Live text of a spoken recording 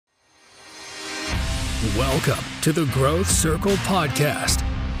Welcome to the Growth Circle Podcast,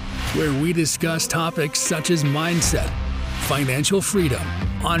 where we discuss topics such as mindset, financial freedom,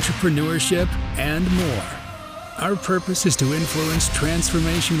 entrepreneurship, and more. Our purpose is to influence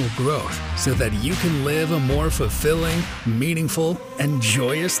transformational growth so that you can live a more fulfilling, meaningful, and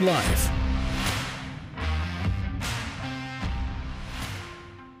joyous life.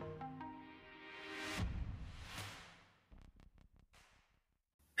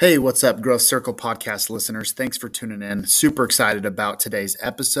 Hey, what's up, Growth Circle Podcast listeners? Thanks for tuning in. Super excited about today's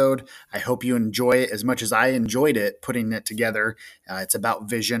episode. I hope you enjoy it as much as I enjoyed it putting it together. It's about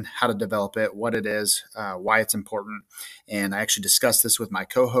vision, how to develop it, what it is, why it's important. And I actually discussed this with my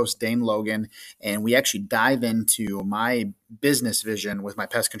co-host, Dane, Logan, and we actually dive into my business vision with my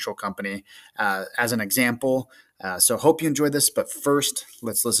pest control company as an example. So hope you enjoy this. But first,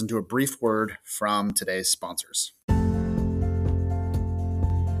 let's listen to a brief word from today's sponsors.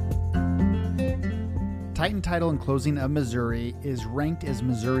 Titan Title and Closing of Missouri is ranked as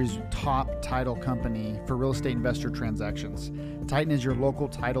Missouri's top title company for real estate investor transactions. Titan is your local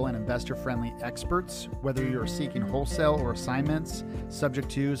title and investor-friendly experts. Whether you're seeking wholesale or assignments,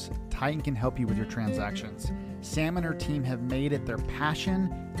 subject tos, Titan can help you with your transactions. Sam and her team have made it their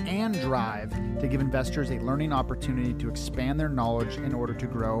passion and drive to give investors a learning opportunity to expand their knowledge in order to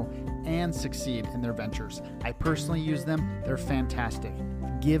grow and succeed in their ventures. I personally use them. They're fantastic.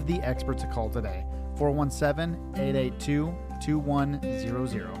 Give the experts a call today.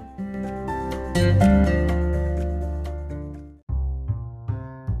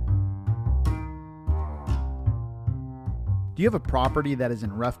 Do you have a property that is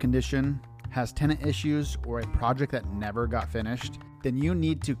in rough condition, has tenant issues, or a project that never got finished? Then you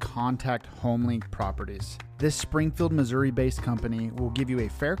need to contact HomeLink Properties. This Springfield, Missouri-based company will give you a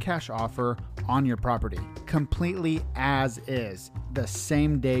fair cash offer on your property, completely as is, the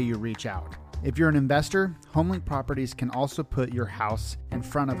same day you reach out. If you're an investor, HomeLink Properties can also put your house in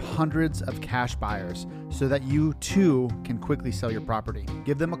front of hundreds of cash buyers so that you too can quickly sell your property.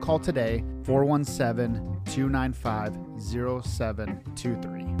 Give them a call today,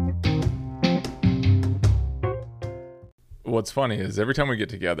 417-295-0723. What's funny is every time we get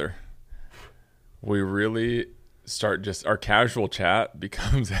together, we really start our casual chat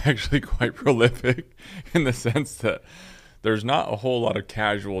becomes actually quite prolific in the sense that there's not a whole lot of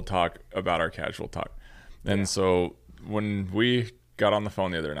casual talk about our casual talk. And so when we got on the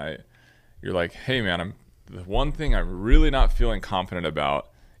phone the other night, you're like, hey man, the one thing I'm really not feeling confident about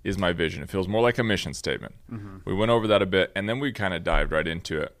is my vision. It feels more like a mission statement. Mm-hmm. We went over that a bit and then we kind of dived right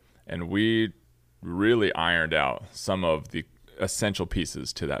into it. And we really ironed out some of the essential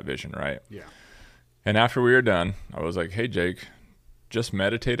pieces to that vision, right? Yeah. And after we were done, I was like, hey Jake, just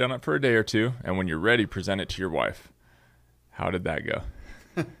meditate on it for a day or two. And when you're ready, present it to your wife. How did that go?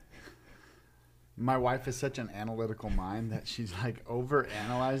 My wife is such an analytical mind that she's like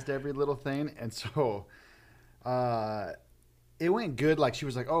overanalyzed every little thing. And so it went good. Like she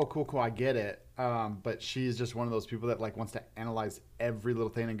was like, oh, cool, I get it. But she's just one of those people that like wants to analyze every little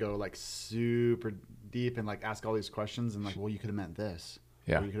thing and go like super deep and like ask all these questions and like, well, you could have meant this.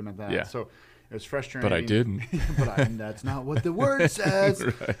 Yeah. Or you could have meant that. Yeah. So it was frustrating. But I didn't. That's not what the word says.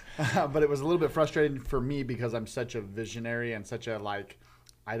 Right. But it was a little bit frustrating for me because I'm such a visionary and such a like,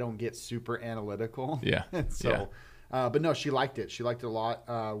 I don't get super analytical. Yeah. So, but no, she liked it. She liked it a lot.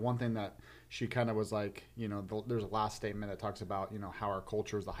 One thing that she kind of was like, you know, there's a last statement that talks about, you know, how our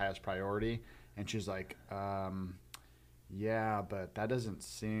culture is the highest priority. And she's like, yeah, but that doesn't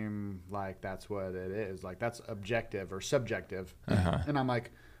seem like that's what it is. Like that's objective or subjective. Uh-huh. And I'm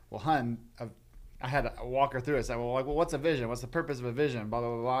like, well, hun, I had to walk her through it. I said, well, what's a vision? What's the purpose of a vision? Blah,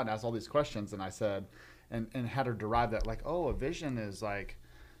 blah, blah, blah. And asked all these questions. And I said, and had her derive that like, oh, a vision is like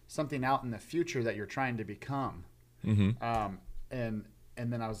something out in the future that you're trying to become. Mm-hmm. And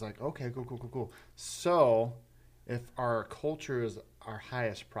then I was like, okay, cool. So if our culture is our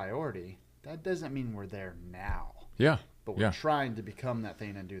highest priority, that doesn't mean we're there now. Yeah. But we're trying to become that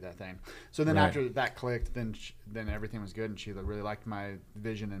thing and do that thing. So then after that clicked, then everything was good. And she really liked my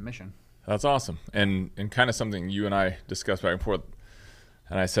vision and mission. That's awesome. And kind of something you and I discussed back and forth.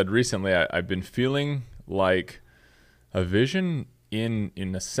 And I said recently, I've been feeling like a vision in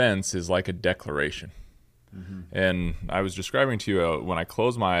a sense is like a declaration. Mm-hmm. And I was describing to you when I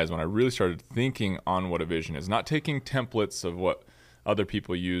closed my eyes, when I really started thinking on what a vision is, not taking templates of what other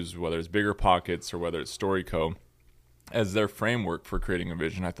people use, whether it's Bigger Pockets or whether it's StoryCo, as their framework for creating a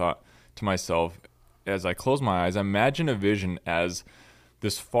vision. I thought to myself, as I closed my eyes, imagine a vision as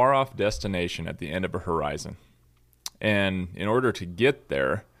this far off destination at the end of a horizon. And in order to get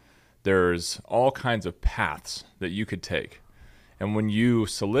there, there's all kinds of paths that you could take. And when you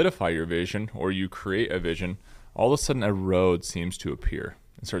solidify your vision or you create a vision, all of a sudden a road seems to appear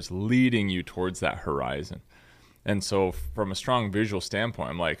and starts leading you towards that horizon. And so from a strong visual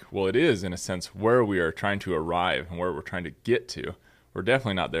standpoint, I'm like, well, it is in a sense where we are trying to arrive and where we're trying to get to. We're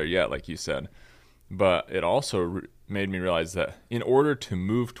definitely not there yet, like you said. But it also made me realize that in order to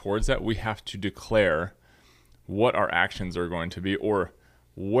move towards that, we have to declare what our actions are going to be or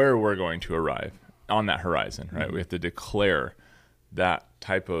where we're going to arrive on that horizon, right? Mm-hmm. We have to declare that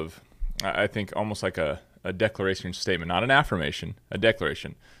type of, I think, almost like a declaration statement, not an affirmation, a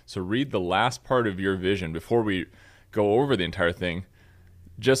declaration. So read the last part of your vision before we go over the entire thing,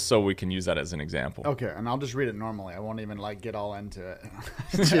 just so we can use that as an example. Okay, and I'll just read it normally. I won't even get all into it.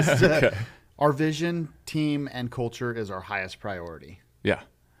 Just, okay. Our vision, team, and culture is our highest priority. Yeah.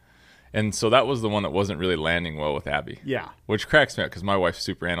 And so that was the one that wasn't really landing well with Abby. Yeah. Which cracks me up because my wife's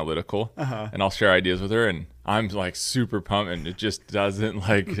super analytical, and I'll share ideas with her, and I'm like super pumped, and it just doesn't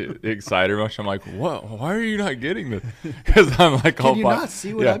excite her much. I'm like, what? Why are you not getting this? Because I'm like, can you not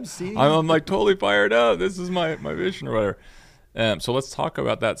see what I'm seeing? I'm like totally fired up. This is my vision or whatever. So let's talk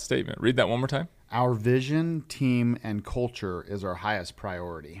about that statement. Read that one more time. Our vision, team, and culture is our highest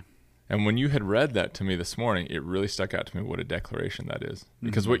priority. And when you had read that to me this morning, it really stuck out to me what a declaration that is.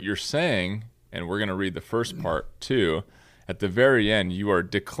 Because what you're saying, and we're going to read the first part too, at the very end, you are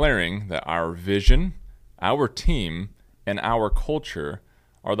declaring that our vision, our team, and our culture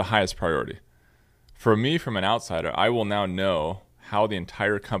are the highest priority. For me, from an outsider, I will now know how the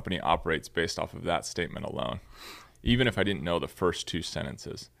entire company operates based off of that statement alone, even if I didn't know the first two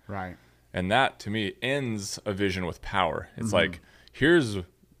sentences. Right. And that, to me, ends a vision with power. It's like, here's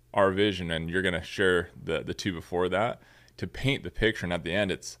our vision, and you're going to share the two before that to paint the picture. And at the end,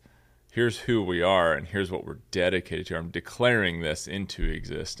 it's here's who we are and here's what we're dedicated to. I'm declaring this into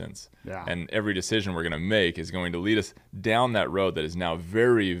existence. Yeah. And every decision we're going to make is going to lead us down that road that is now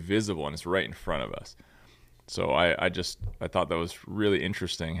very visible and it's right in front of us. So I thought that was really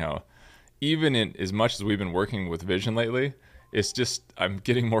interesting how even in as much as we've been working with vision lately, it's just I'm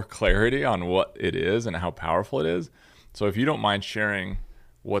getting more clarity on what it is and how powerful it is. So if you don't mind sharing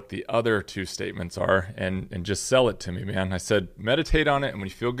what the other two statements are and just sell it to me, man. I said, meditate on it. And when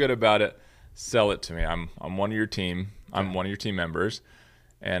you feel good about it, sell it to me. I'm one of your team. I'm one of your team members.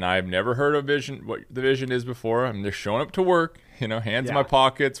 And I've never heard of vision, what the vision is before. I'm just showing up to work, hands in my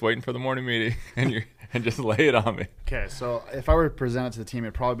pockets, waiting for the morning meeting and just lay it on me. Okay. So if I were to present it to the team,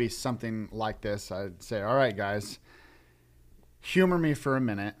 it'd probably be something like this. I'd say, all right, guys, humor me for a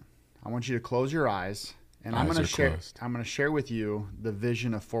minute. I want you to close your eyes. And I'm going to share with you the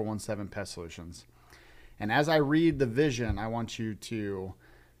vision of 417 Pest Solutions. And as I read the vision, I want you to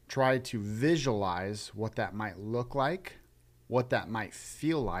try to visualize what that might look like, what that might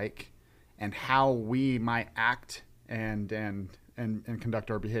feel like, and how we might act and conduct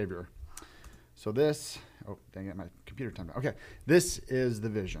our behavior. So this, dang it, my computer timed out. Okay, this is the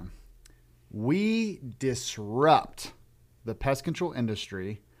vision. We disrupt the pest control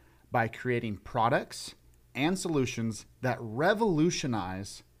industry by creating products and solutions that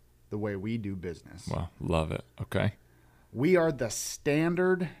revolutionize the way we do business. Wow, love it. Okay. We are the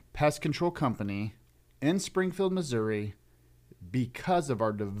standard pest control company in Springfield, Missouri, because of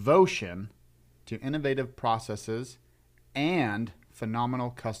our devotion to innovative processes and phenomenal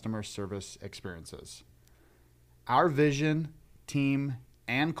customer service experiences. Our vision, team,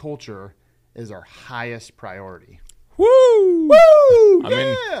 and culture is our highest priority. Woo! Woo!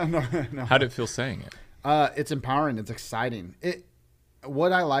 I mean, how did it feel saying it? It's empowering. It's exciting.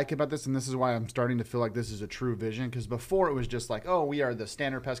 What I like about this, and this is why I'm starting to feel like this is a true vision, because before it was just like, we are the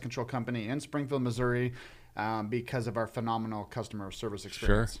standard pest control company in Springfield, Missouri, because of our phenomenal customer service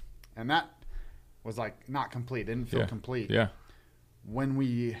experience. Sure. And that was like not complete. It didn't feel complete. Yeah. When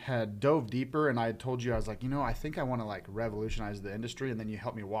we had dove deeper and I had told you, I was like, I think I want to revolutionize the industry, and then you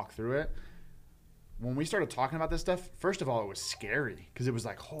helped me walk through it. When we started talking about this stuff, first of all, it was scary because it was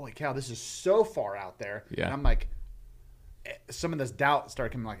like, holy cow, this is so far out there. Yeah. And I'm like, some of this doubt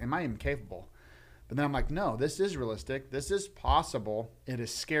started coming, like, am I even capable? But then I'm like, no, this is realistic. This is possible. It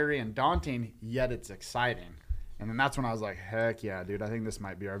is scary and daunting, yet it's exciting. And then that's when I was like, heck yeah, dude, I think this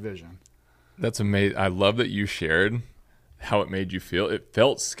might be our vision. That's amazing. I love that you shared how it made you feel. It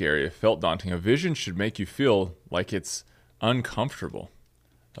felt scary. It felt daunting. A vision should make you feel like it's uncomfortable.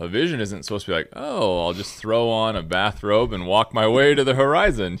 A vision isn't supposed to be like, I'll just throw on a bathrobe and walk my way to the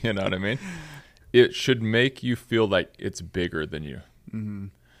horizon. You know what I mean? It should make you feel like it's bigger than you. Mm-hmm.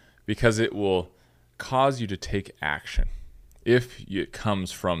 Because it will cause you to take action if it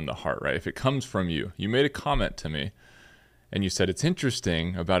comes from the heart, right? If it comes from you. You made a comment to me and you said, it's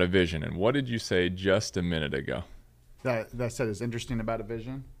interesting about a vision. And what did you say just a minute ago? that said is interesting about a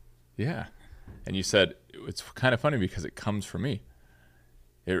vision. Yeah. And you said it's kind of funny because it comes from me.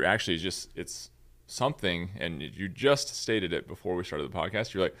 It actually is just, it's something, and you just stated it before we started the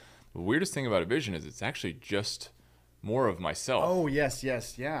podcast. You're like, the weirdest thing about a vision is it's actually just more of myself. Oh, yes.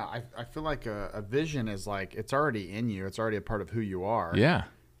 Yeah. I feel like a vision is like, it's already in you. It's already a part of who you are. Yeah.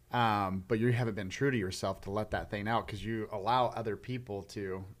 But you haven't been true to yourself to let that thing out because you allow other people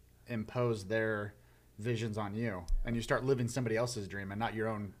to impose their visions on you. And you start living somebody else's dream and not your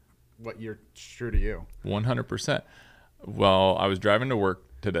own, what you're true to you. 100%. Well, I was driving to work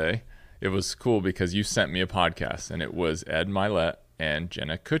today. It was cool because you sent me a podcast, and it was Ed Milet and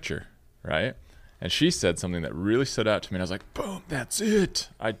Jenna Kutcher, right? And she said something that really stood out to me, and I was like, boom, that's it.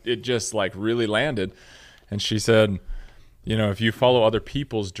 It just like really landed. And she said, you know, if you follow other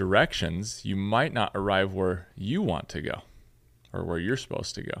people's directions, you might not arrive where you want to go or where you're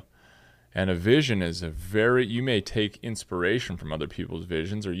supposed to go. And a vision is you may take inspiration from other people's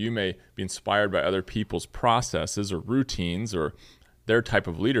visions, or you may be inspired by other people's processes or routines or their type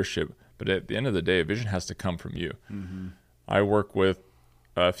of leadership. But at the end of the day, a vision has to come from you. Mm-hmm. I work with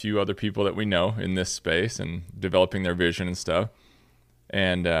a few other people that we know in this space and developing their vision and stuff.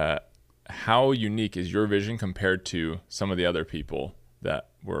 And how unique is your vision compared to some of the other people that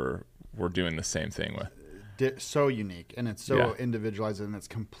we're doing the same thing with? So unique, and it's so individualized, and it's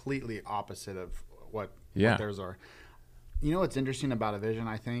completely opposite of what theirs are. You know what's interesting about a vision,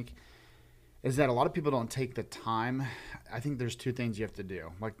 I think, is that a lot of people don't take the time. I think there's two things you have to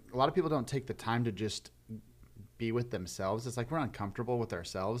do. Like, a lot of people don't take the time to just be with themselves. It's like we're uncomfortable with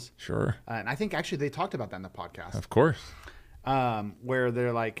ourselves. Sure. And I think actually they talked about that in the podcast. Of course. Where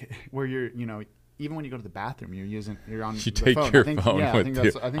they're like, where you're, you know, even when you go to the bathroom, you're on you the take phone. your phone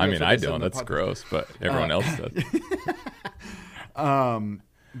with you. I mean, I don't. That's podcast. Gross, but everyone else does.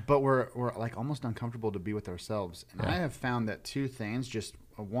 But we're like almost uncomfortable to be with ourselves. And I have found that two things, just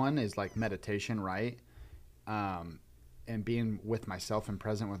one is like meditation, right? And being with myself and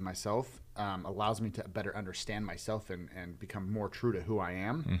present with myself allows me to better understand myself and become more true to who I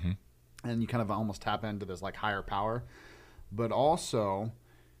am. Mm-hmm. And you kind of almost tap into this like higher power, but also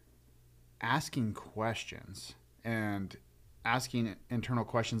asking questions and asking internal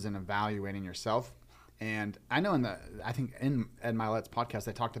questions and evaluating yourself. And I know I think in Ed Milet's podcast,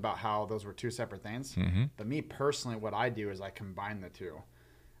 they talked about how those were two separate things. Mm-hmm. But me personally, what I do is I combine the two.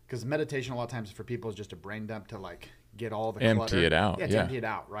 Because meditation a lot of times for people is just a brain dump to like get all the clutter. Empty it out. Yeah, empty it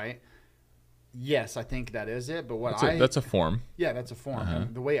out, right? Yes, I think that is it. But that's a form. Yeah, that's a form. Uh-huh.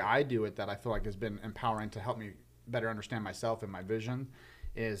 And the way I do it that I feel like has been empowering to help me better understand myself and my vision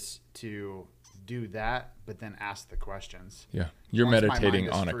is to do that, but then ask the questions. Yeah, you're meditating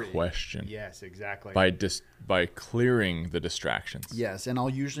on a question. Yes, exactly. By clearing the distractions. Yes, and I'll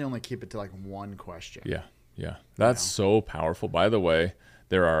usually only keep it to like one question. Yeah. That's so powerful. By the way,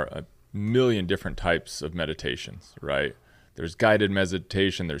 there are a million different types of meditations, right? There's guided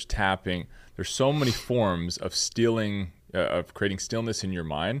meditation, there's tapping. There's so many forms of creating stillness in your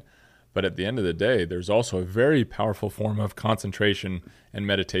mind. But at the end of the day, there's also a very powerful form of concentration and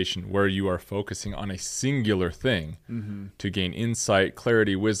meditation where you are focusing on a singular thing to gain insight,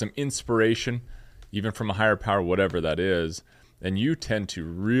 clarity, wisdom, inspiration, even from a higher power, whatever that is. And you tend to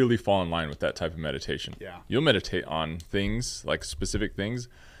really fall in line with that type of meditation. Yeah. You'll meditate on things, like specific things,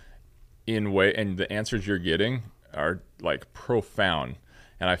 and the answers you're getting are like profound.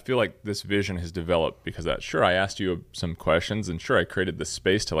 And I feel like this vision has developed because of that. Sure, I asked you some questions, and sure, I created this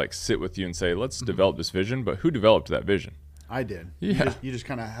space to like sit with you and say, let's develop this vision. But who developed that vision? I did. Yeah. You just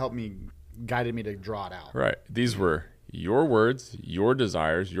kind of helped me, guided me to draw it out. Right. These were your words, your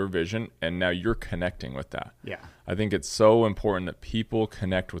desires, your vision, and now you're connecting with that. Yeah. I think it's so important that people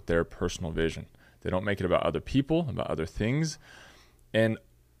connect with their personal vision. They don't make it about other people, about other things,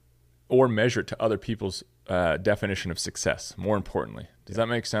 or measure it to other people's definition of success. More importantly, does that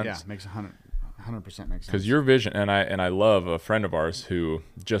make sense? Yeah, it makes 100% makes sense. Because your vision, and I love a friend of ours who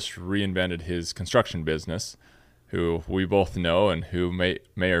just reinvented his construction business, who we both know and who may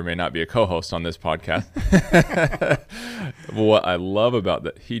or may not be a co-host on this podcast. What I love about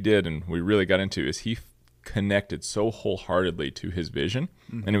that he did, and we really got into, is he connected so wholeheartedly to his vision,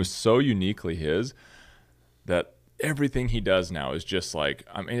 and it was so uniquely his that everything he does now is just like,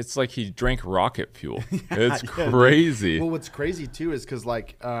 I mean, it's like he drank rocket fuel. It's crazy. Well, what's crazy too is because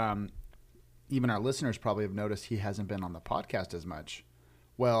like even our listeners probably have noticed he hasn't been on the podcast as much.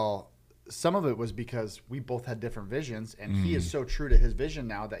 Well, some of it was because we both had different visions, and he is so true to his vision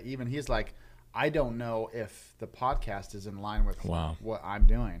now that even he's like, I don't know if the podcast is in line with Wow. what I'm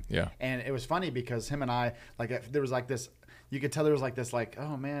doing. Yeah. And it was funny because him and I, like, if there was like this, you could tell there was like this, like,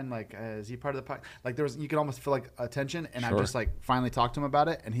 oh man, like, is he part of the podcast? Like you could almost feel like attention. And I just like finally talked to him about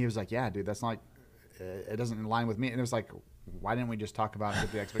it. And he was like, yeah, dude, that's not like, it doesn't in line with me. And it was like, why didn't we just talk about it and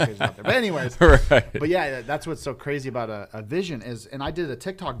get the expectations out there? But anyways, Right. But yeah, that's what's so crazy about a vision is, and I did a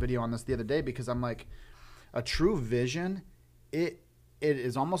TikTok video on this the other day because I'm like, a true vision, it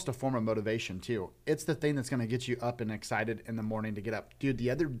is almost a form of motivation too. It's the thing that's going to get you up and excited in the morning to get up. Dude, the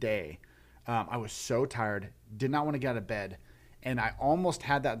other day, I was so tired, did not want to get out of bed, and I almost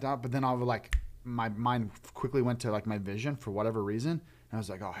had that done, but then I was like, my mind quickly went to like my vision for whatever reason, and I was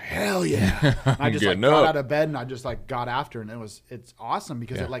like, oh hell yeah! And I just like got out of bed and I just like got after, and it's awesome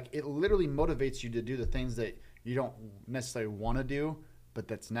because it literally motivates you to do the things that you don't necessarily want to do, but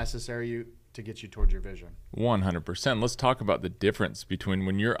that's necessary to get you towards your vision. 100%. Let's talk about the difference between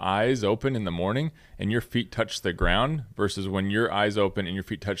when your eyes open in the morning and your feet touch the ground versus when your eyes open and your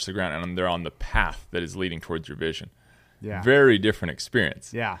feet touch the ground and they're on the path that is leading towards your vision. Yeah. Very different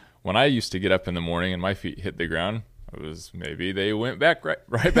experience. Yeah. When I used to get up in the morning and my feet hit the ground, it was maybe they went back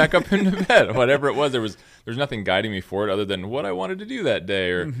right back up into bed. Whatever it was, there's nothing guiding me for it other than what I wanted to do that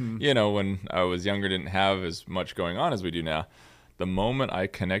day. Or, when I was younger, didn't have as much going on as we do now. The moment I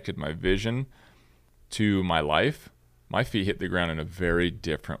connected my vision to my life, my feet hit the ground in a very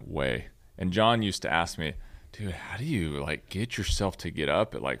different way. And John used to ask me, dude, how do you like get yourself to get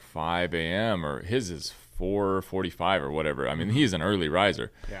up at like 5 a.m. or his is 4:45 or whatever. I mean, he's an early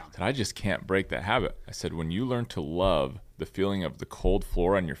riser. Yeah. I said, I just can't break that habit. I said, when you learn to love the feeling of the cold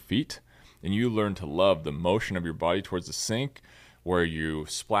floor on your feet and you learn to love the motion of your body towards the sink where you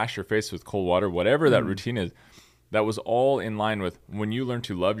splash your face with cold water, whatever that routine is, that was all in line with when you learn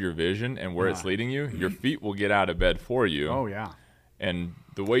to love your vision and where it's leading you, your feet will get out of bed for you. Oh, yeah. And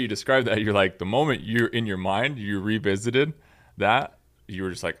the way you describe that, you're like, the moment you're in your mind, you revisited that, you were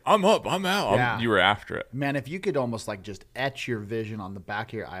just like, I'm up, I'm out. Yeah. You were after it. Man, if you could almost like just etch your vision on the back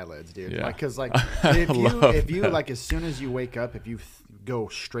of your eyelids, dude. Yeah. Like, cause like if you like as soon as you wake up, if you go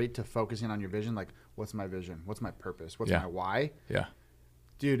straight to focusing on your vision, like, what's my vision? What's my purpose? What's my why? Yeah.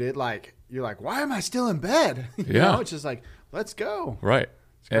 Dude, you're like, why am I still in bed? You know, it's just like, let's go. Right.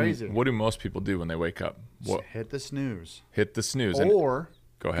 It's crazy. And what do most people do when they wake up? Hit the snooze. Hit the snooze. Or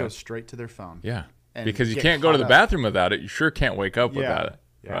go straight to their phone. Yeah. And because you can't go to the bathroom without it. You sure can't wake up without it.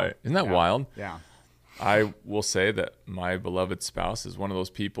 Yeah. Right. Isn't that wild? Yeah. I will say that my beloved spouse is one of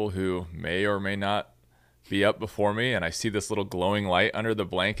those people who may or may not be up before me, and I see this little glowing light under the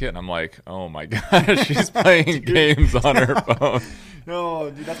blanket, and I'm like, oh my gosh, she's playing games on her phone. No,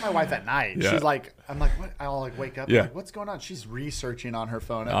 dude, that's my wife at night. Yeah. She's like, I'm like, what? I'll like wake up. Yeah. Like, what's going on? She's researching on her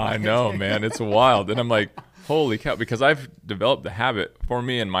phone. I know, man. It's wild. And I'm like, holy cow. Because I've developed the habit for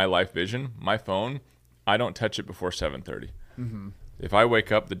me in my life vision, my phone, I don't touch it before 7:30. Mm-hmm. If I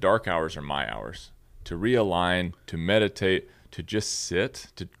wake up, the dark hours are my hours to realign, to meditate, to just sit,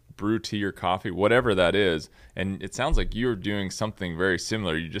 to brew tea or coffee, whatever that is. And it sounds like you're doing something very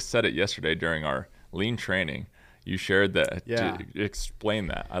similar. You just said it yesterday during our lean training. You shared that. Yeah. Explain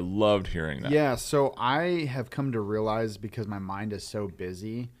that. I loved hearing that. Yeah. So I have come to realize, because my mind is so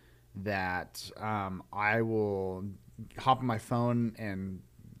busy, that I will hop on my phone and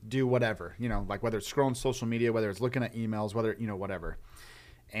do whatever, like whether it's scrolling social media, whether it's looking at emails, whether, whatever.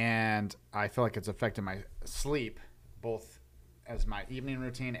 And I feel like it's affected my sleep, both as my evening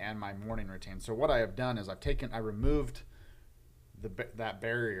routine and my morning routine. So what I have done is I removed that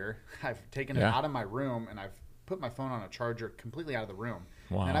barrier. I've taken it out of my room, and I've put my phone on a charger completely out of the room.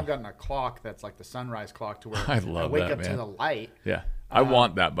 Wow. And I've gotten a clock that's like the sunrise clock to where I wake that, up man. to the light. Yeah. I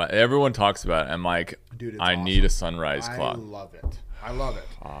want that, but everyone talks about it. I'm like, Dude, it's I awesome. need a sunrise clock. I love it.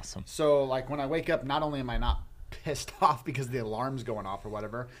 Awesome. So like when I wake up, not only am I not pissed off because the alarm's going off or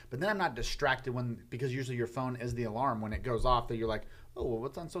whatever, but then I'm not distracted because usually your phone is the alarm when it goes off, that you're like, oh, well,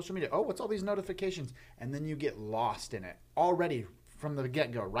 what's on social media? Oh, what's all these notifications? And then you get lost in it already from the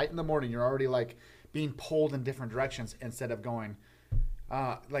get-go. Right in the morning, you're already like being pulled in different directions instead of going,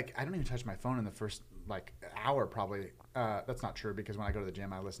 like I don't even touch my phone in the first like hour probably. That's not true, because when I go to the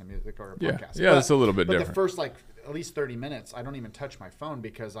gym, I listen to music or a podcast. Yeah, that's a little bit different. But the first like at least 30 minutes, I don't even touch my phone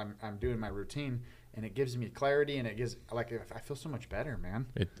because I'm doing my routine, and it gives me clarity, and it gives like I feel so much better, man.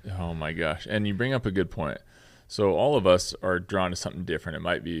 Oh my gosh. And you bring up a good point. So all of us are drawn to something different. It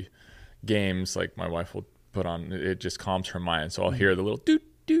might be games, like my wife will put on, it just calms her mind. So I'll hear the little doot,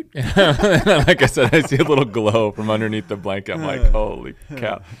 doot. Like I said, I see a little glow from underneath the blanket. I'm like, holy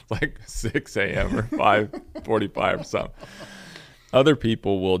cow. It's like 6 a.m. or 5:45 or something. Other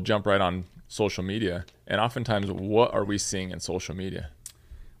people will jump right on social media. And oftentimes, what are we seeing in social media?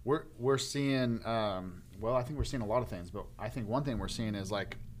 We're seeing, I think we're seeing a lot of things, but I think one thing we're seeing is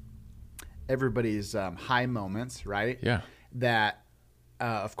like everybody's high moments, right? Yeah. That,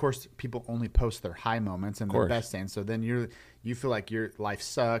 of course, people only post their high moments and their best things. So then you feel like your life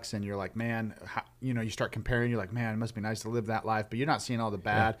sucks, and you're like, man, you start comparing. You're like, man, it must be nice to live that life, but you're not seeing all the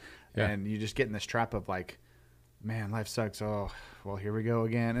bad, and you just get in this trap of like, man, life sucks. Oh, well, here we go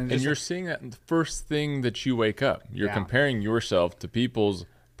again. And you're seeing that in the first thing that you wake up. You're comparing yourself to people's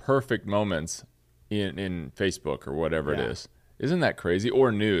perfect moments in Facebook or whatever it is. Isn't that crazy?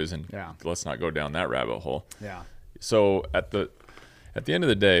 Or news, and let's not go down that rabbit hole. Yeah. So at the end of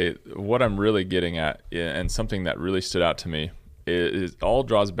the day, what I'm really getting at, and something that really stood out to me, is it all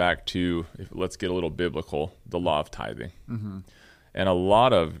draws back to, let's get a little biblical, the law of tithing. Mm-hmm. And a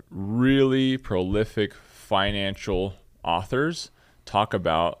lot of really prolific financial authors talk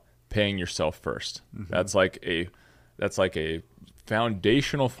about paying yourself first. Mm-hmm. That's like a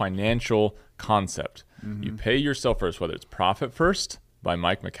foundational financial concept. Mm-hmm. You pay yourself first, whether it's Profit First by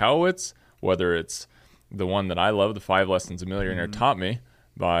Mike Mikowicz, whether it's the one that I love, The 5 Lessons a Millionaire Taught Me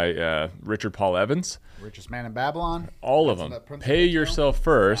by Richard Paul Evans. Richest Man in Babylon. All of them. Pay yourself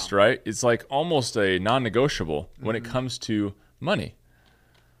first, right? It's like almost a non-negotiable when it comes to money.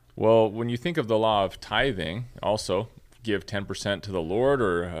 Well, when you think of the law of tithing, also give 10% to the Lord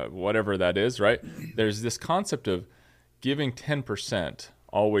or whatever that is, right? There's this concept of giving 10%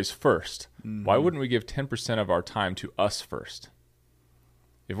 always first. Mm-hmm. Why wouldn't we give 10% of our time to us first?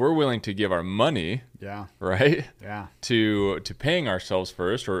 If we're willing to give our money, right, to paying ourselves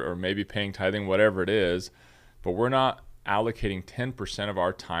first, or maybe paying tithing, whatever it is, but we're not allocating 10% of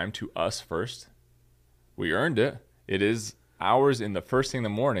our time to us first, we earned it. It is ours in the first thing in the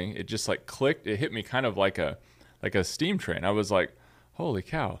morning. It just like clicked. It hit me kind of like a steam train. I was like, holy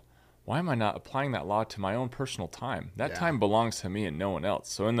cow, why am I not applying that law to my own personal time? That time belongs to me and no one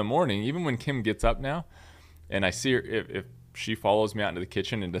else. So in the morning, even when Kim gets up now, and I see her, if she follows me out into the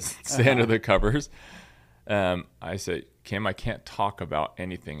kitchen and doesn't stay under the covers, I say, Kim, I can't talk about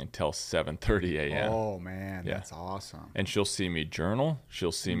anything until 7:30 a.m. Oh man, that's awesome. And she'll see me journal.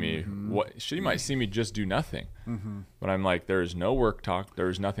 She'll see me she might see me just do nothing. Mm-hmm. But I'm like, there is no work talk. There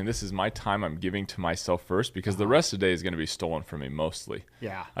is nothing. This is my time I'm giving to myself first, because the rest of the day is going to be stolen from me mostly.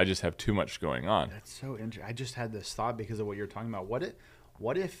 Yeah. I just have too much going on. That's so interesting. I just had this thought because of what you're talking about.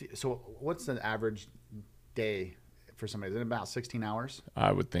 What if so what's the average day for somebody? Is it about 16 hours?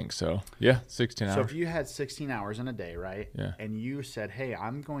 I would think so. Yeah, 16 hours. So if you had 16 hours in a day, right? Yeah. And you said, hey,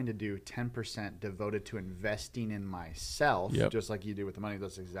 I'm going to do 10% devoted to investing in myself, just like you do with the money.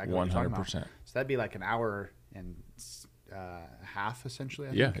 That's exactly what you're talking about. 100%. So that'd be like an hour and half, essentially,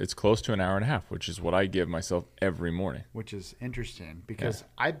 I think. It's close to an hour and a half, which is what I give myself every morning. Which is interesting, because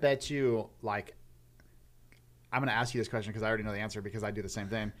I bet you, like, I'm going to ask you this question because I already know the answer, because I do the same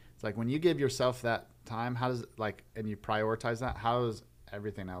thing. It's like, when you give yourself that time, how does and you prioritize that, how does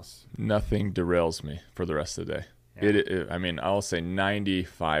everything else? Nothing derails me for the rest of the day. Yeah. I mean, I'll say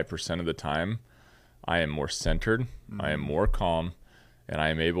 95% of the time I am more centered, I am more calm, and I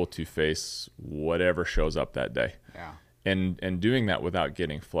am able to face whatever shows up that day. Yeah. And doing that without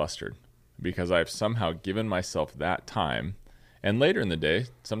getting flustered, because I've somehow given myself that time. And later in the day,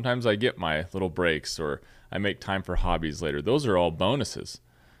 sometimes I get my little breaks, or I make time for hobbies later. Those are all bonuses.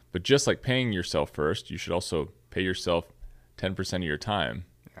 But just like paying yourself first, you should also pay yourself 10% of your time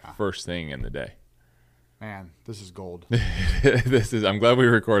first thing in the day. Man, this is gold. I'm glad we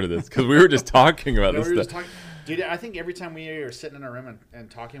recorded this, because we were just talking about this stuff. Dude, I think every time we are sitting in a room and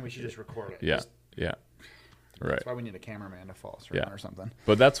talking, we should just record it. Yeah. Right. That's why we need a cameraman to follow us around or something.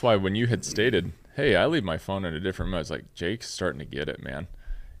 But that's why when you had stated, hey, I leave my phone in a different room, I was like, Jake's starting to get it, man.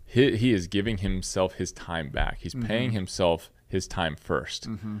 He is giving himself his time back. He's paying himself his time first.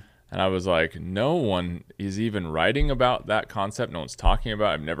 Mm-hmm. And I was like, no one is even writing about that concept. No one's talking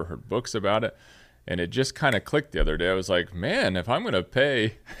about it. I've never heard books about it. And it just kind of clicked the other day. I was like, man, if I'm going to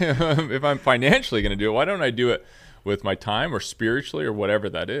pay, if I'm financially going to do it, why don't I do it with my time or spiritually or whatever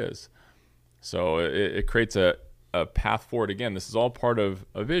that is? So it creates a path forward. Again, this is all part of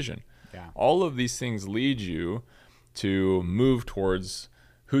a vision. Yeah. All of these things lead you to move towards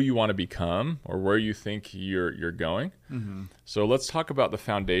who you want to become or where you think you're going. Mm-hmm. So let's talk about the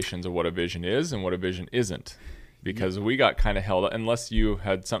foundations of what a vision is and what a vision isn't, because we got kind of held up, unless you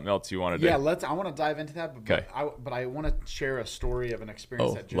had something else you wanted to. Yeah, I want to dive into that, but I want to share a story of an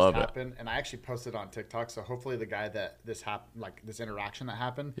experience that just happened, and I actually posted on TikTok, so hopefully the guy that this interaction that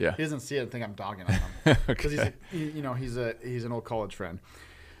happened, he doesn't see it and think I'm dogging on him, because he's an old college friend.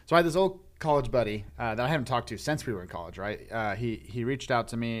 So I had this old college buddy that I haven't talked to since we were in college, right? He reached out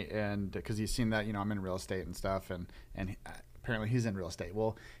to me, and because he's seen that I'm in real estate and stuff, and apparently he's in real estate.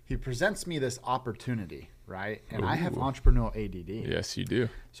 Well, he presents me this opportunity, right? And Ooh. I have entrepreneurial ADD. Yes, you do.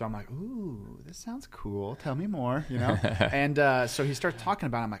 So I'm like, ooh, this sounds cool. Tell me more, And so he starts talking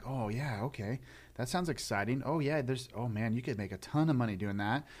about it. I'm like, oh, yeah, okay. That sounds exciting. Oh, yeah, oh, man, you could make a ton of money doing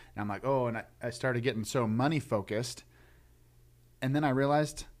that. And I'm like, oh, and I started getting so money focused. And then I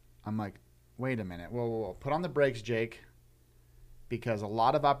realized, I'm like, wait a minute. Whoa. Put on the brakes, Jake, because a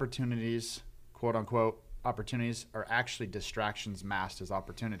lot of opportunities, quote unquote, opportunities are actually distractions masked as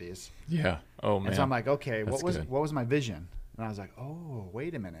opportunities. Yeah. Oh, man. And so I'm like, okay, That's what was my vision? And I was like, oh,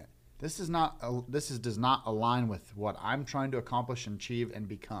 wait a minute. This does not align with what I'm trying to accomplish and achieve and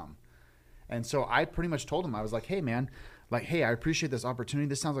become. And so I pretty much told him, I was like, hey, man, hey, I appreciate this opportunity.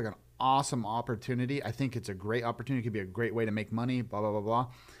 This sounds like an awesome opportunity. I think it's a great opportunity. It could be a great way to make money, blah, blah, blah, blah.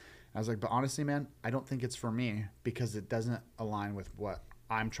 I was like, but honestly, man, I don't think it's for me because it doesn't align with what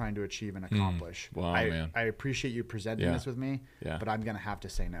I'm trying to achieve and accomplish. Wow, man. I appreciate you presenting this with me, but I'm going to have to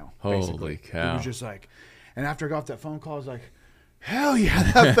say no. Holy basically. cow. It was just like, and after I got off that phone call, I was like, hell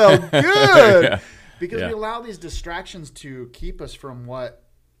yeah, that felt good. Because we allow these distractions to keep us from what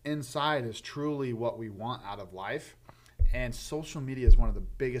inside is truly what we want out of life. And social media is one of the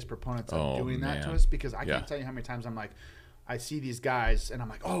biggest proponents of doing that to us, because I can't tell you how many times I'm like, I see these guys and I'm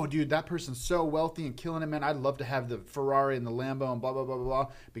like, oh, dude, that person's so wealthy and killing it, man. I'd love to have the Ferrari and the Lambo and blah, blah, blah, blah, blah,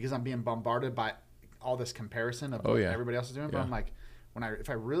 because I'm being bombarded by all this comparison of what everybody else is doing. But I'm like, if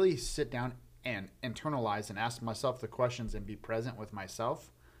I really sit down and internalize and ask myself the questions and be present with myself,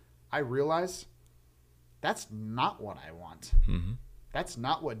 I realize that's not what I want. Mm-hmm. That's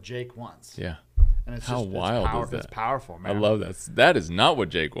not what Jake wants. Yeah. And it's how wild is that? It's powerful, man. I love that. That is not what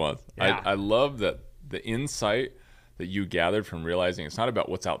Jake wants. Yeah. I love that the insight that you gathered from realizing it's not about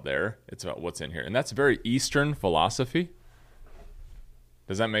what's out there, it's about what's in here. And that's very Eastern philosophy.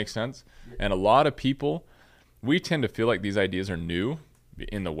 Does that make sense? And a lot of people, we tend to feel like these ideas are new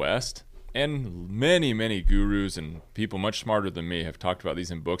in the West. And many, many gurus and people much smarter than me have talked about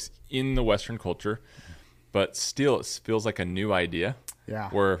these in books in the Western culture. But still, it feels like a new idea. Yeah.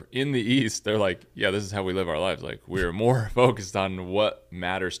 Where in the East, they're like, yeah, this is how we live our lives. Like, we're more focused on what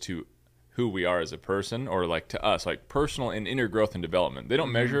matters to who we are as a person, or like to us, like personal and inner growth and development. They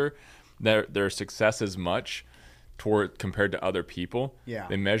don't measure their success as much compared to other people. Yeah.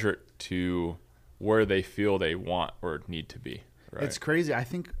 They measure it to where they feel they want or need to be. Right? It's crazy. I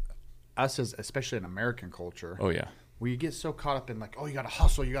think us, as especially in American culture, we get so caught up in like, oh, you got to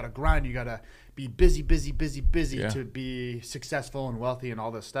hustle, you got to grind, you got to be busy to be successful and wealthy and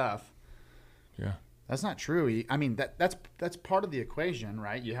all this stuff. Yeah. That's not true. I mean, that's part of the equation,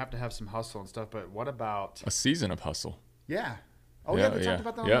 right? You have to have some hustle and stuff, but what about a season of hustle? Yeah. Oh, yeah, they talked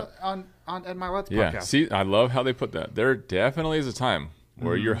about that on Ed Milet's podcast. Yeah, see, I love how they put that. There definitely is a time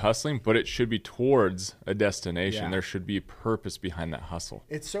where you're hustling, but it should be towards a destination. Yeah. There should be purpose behind that hustle.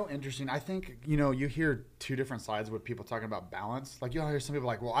 It's so interesting. I think, you hear two different sides with people talking about balance. Like, you'll hear some people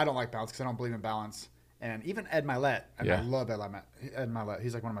like, well, I don't like balance because I don't believe in balance. And even Ed Milet, I love Ed Milet.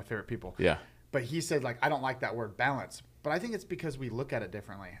 He's like one of my favorite people. Yeah. But he said, like, I don't like that word balance. But I think it's because we look at it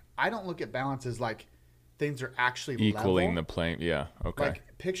differently. I don't look at balance as like things are actually equaling level. the plane. Yeah. Okay.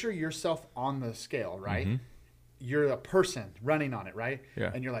 Like, picture yourself on the scale, right? Mm-hmm. You're a person running on it, right?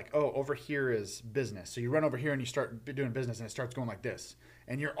 Yeah. And you're like, oh, over here is business. So you run over here and you start doing business and it starts going like this.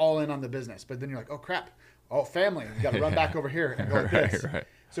 And you're all in on the business. But then you're like, oh, crap. Oh, family. You got to run back over here and go like this. Right.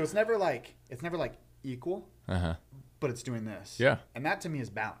 So it's never like equal. Uh-huh. But it's doing this. Yeah. And that to me is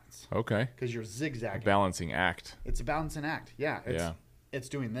balance. Okay. Because you're zigzagging. A balancing act. It's a balancing act. Yeah. It's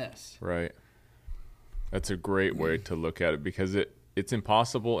doing this. Right. That's a great way to look at it, because it's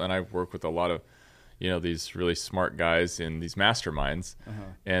impossible. And I've worked with a lot of, these really smart guys in these masterminds,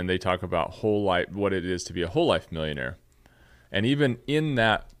 and they talk about whole life, what it is to be a whole life millionaire. And even in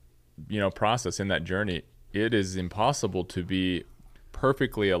that, process, in that journey, it is impossible to be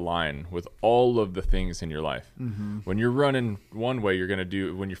perfectly aligned with all of the things in your life. Mm-hmm. When you're running one way,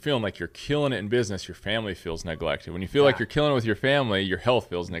 when you're feeling like you're killing it in business, your family feels neglected. When you feel like you're killing it with your family, your health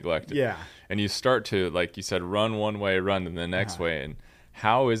feels neglected. Yeah. And you start to, like you said, run one way, run to the next way. And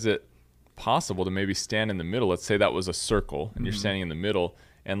how is it possible to maybe stand in the middle? Let's say that was a circle and you're standing in the middle,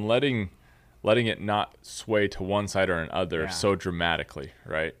 and letting it not sway to one side or another so dramatically,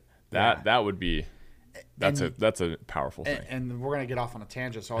 right? That would be that's a powerful thing. And we're gonna get off on a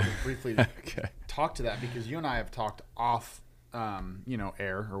tangent, so I'll just briefly talk to that, because you and I have talked off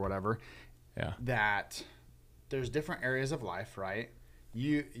air or whatever. Yeah. That there's different areas of life, right?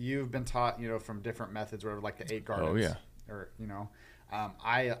 You've been taught, from different methods, whatever, like the 8 gardens. Oh yeah. Or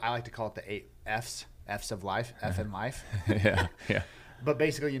I like to call it the 8 F's of life, F in life. Yeah. But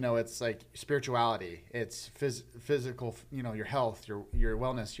basically, it's like spirituality. It's physical, your health, your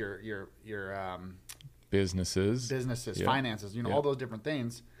wellness, your businesses, yep. Finances, yep. All those different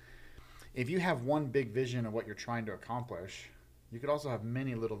things. If you have one big vision of what you're trying to accomplish, you could also have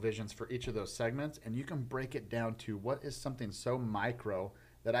many little visions for each of those segments, and you can break it down to what is something so micro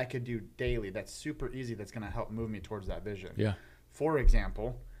that I could do daily that's super easy that's going to help move me towards that vision. Yeah. For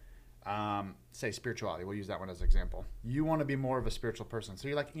example, say spirituality. We'll use that one as an example. You want to be more of a spiritual person. So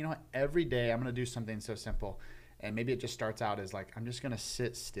you're like, what? Every day I'm going to do something so simple. And maybe it just starts out as like, I'm just going to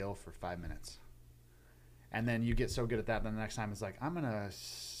sit still for 5 minutes. And then you get so good at that. Then the next time it's like, I'm going to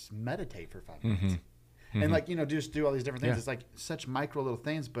meditate for 5 minutes. Mm-hmm. And just do all these different things. Yeah. It's like such micro little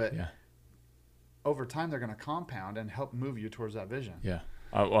things, but over time they're going to compound and help move you towards that vision. Yeah.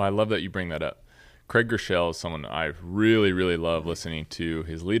 Well, I love that you bring that up. Craig Gershell is someone I really, really love listening to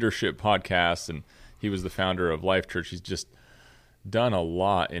his leadership podcasts, and he was the founder of Life Church. He's just done a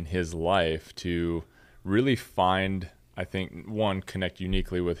lot in his life to really find, I think, one, connect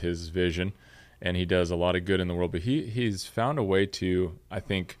uniquely with his vision, and he does a lot of good in the world, but he's found a way to, I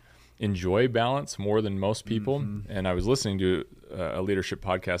think, enjoy balance more than most people. Mm-hmm. And I was listening to a leadership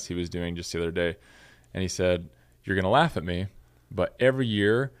podcast he was doing just the other day, and he said, you're going to laugh at me, but every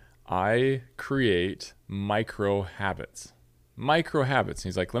year I create micro habits. And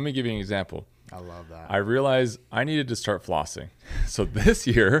he's like, let me give you an example. I love that. I realized I needed to start flossing. So this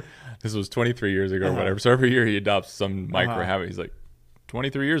year, this was 23 years ago or whatever. So every year he adopts some micro habit. He's like,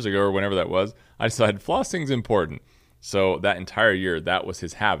 23 years ago or whenever that was, I decided flossing's important. So that entire year, that was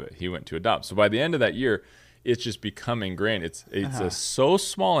his habit he went to adopt. So by the end of that year, it's just become ingrained. It's so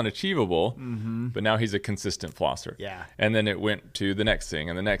small and achievable, but now he's a consistent flosser. Yeah. And then it went to the next thing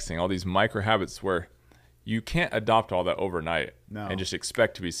and the next thing, all these micro habits where you can't adopt all that overnight and just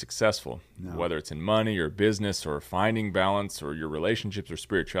expect to be successful, whether it's in money or business or finding balance or your relationships or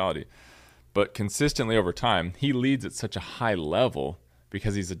spirituality. But consistently over time, he leads at such a high level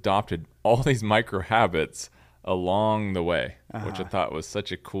because he's adopted all these micro habits along the way, which I thought was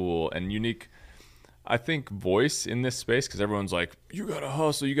such a cool and unique, I think, voice in this space, because everyone's like, you got to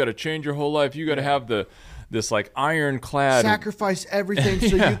hustle, you got to change your whole life, you got to have this like ironclad sacrifice everything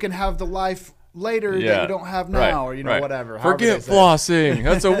so you can have the life later that you don't have now, or whatever. Forget flossing,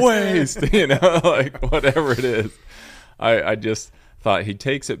 that's a waste, like whatever it is. I just thought he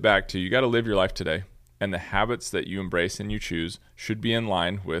takes it back to, you got to live your life today, and the habits that you embrace and you choose should be in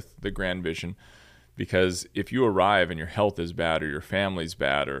line with the grand vision. Because if you arrive and your health is bad or your family's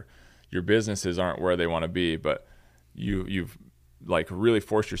bad or your businesses aren't where they want to be, but you've like really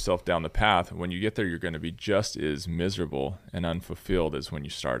forced yourself down the path, when you get there, you're going to be just as miserable and unfulfilled as when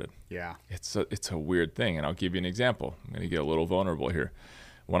you started. Yeah. It's a weird thing. And I'll give you an example. I'm going to get a little vulnerable here.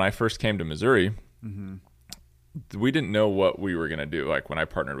 When I first came to Missouri, we didn't know what we were going to do. Like when I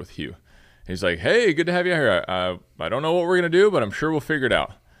partnered with Hugh, he's like, hey, good to have you here. I don't know what we're going to do, but I'm sure we'll figure it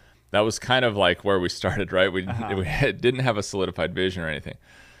out. That was kind of like where we started, right? We didn't have a solidified vision or anything.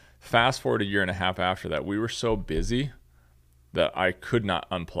 Fast forward a year and a half after that, we were so busy that I could not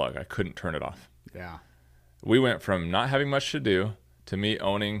unplug. I couldn't turn it off. Yeah. We went from not having much to do to me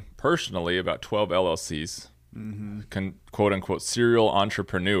owning personally about 12 LLCs, quote unquote serial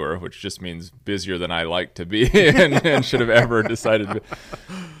entrepreneur, which just means busier than I like to be and should have ever decided to be.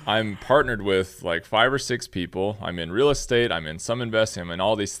 I'm partnered with like 5 or 6 people. I'm in real estate. I'm in some investing. I'm in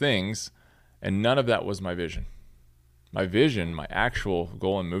all these things. And none of that was my vision. My vision, my actual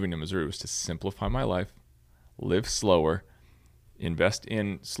goal in moving to Missouri was to simplify my life, live slower, invest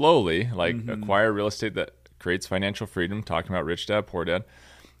in slowly, like acquire real estate that creates financial freedom, talking about rich dad, poor dad,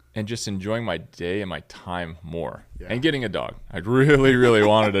 and just enjoying my day and my time more. And getting a dog. I really, really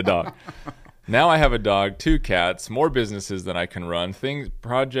wanted a dog. Now I have a dog, 2 cats, more businesses than I can run,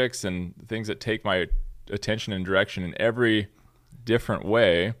 projects and things that take my attention and direction in every different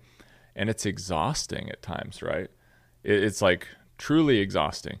way. And it's exhausting at times, right? It's like truly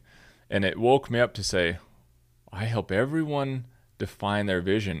exhausting. And it woke me up to say, I help everyone define their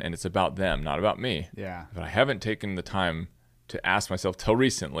vision, and it's about them, not about me. Yeah. But I haven't taken the time to ask myself till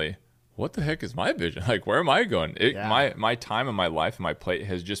recently, what the heck is my vision? Like, where am I going? My time and my life and my plate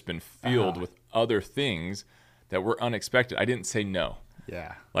has just been filled with other things that were unexpected. I didn't say no.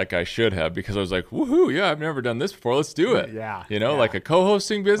 Yeah. Like I should have, because I was like, woohoo, yeah, I've never done this before. Let's do it. Yeah. Like a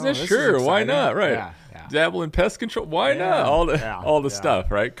co-hosting business. Sure. Why not? Right. Yeah. Dabble in pest control. Why not? All the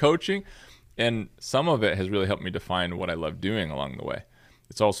stuff, right? Coaching. And some of it has really helped me define what I love doing along the way.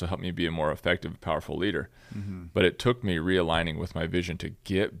 It's also helped me be a more effective, powerful leader. But it took me realigning with my vision to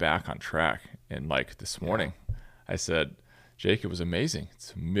get back on track. And like this morning, I said, Jake, it was amazing.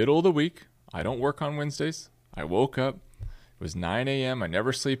 It's middle of the week. I don't work on Wednesdays. I woke up. was 9 a.m. I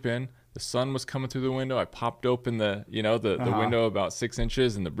never sleep in. The sun was coming through the window. I popped open the window about 6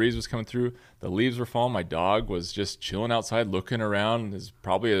 inches, and the breeze was coming through. The leaves were falling. My dog was just chilling outside, looking around. Is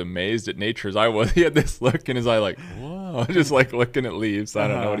probably as amazed at nature as I was. He had this look in his eye like, whoa, just like looking at leaves. I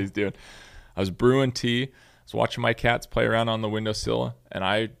don't know what he's doing. I was brewing tea. I was watching my cats play around on the windowsill, and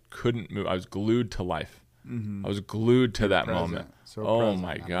I couldn't move. I was glued to life. I was glued to that moment. Oh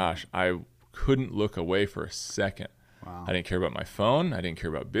my gosh. I couldn't look away for a second. Wow. I didn't care about my phone. I didn't care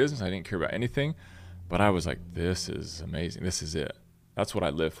about business. I didn't care about anything. But I was like, this is amazing. This is it. That's what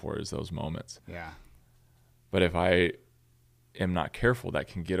I live for, is those moments. Yeah. But if I am not careful, that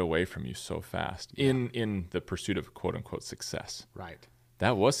can get away from you so fast in the pursuit of quote unquote success. Right.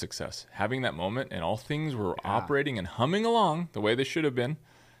 That was success. Having that moment, and all things were operating and humming along the way they should have been,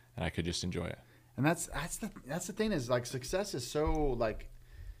 and I could just enjoy it. And that's the thing, is like success is so like,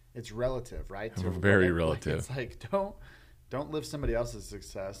 it's relative, right? Very relative. It's like, don't live somebody else's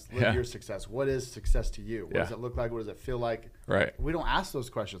success. Live your success. What is success to you? What does it look like? What does it feel like? Right. We don't ask those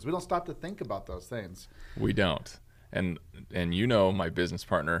questions. We don't stop to think about those things. We don't. And you know my business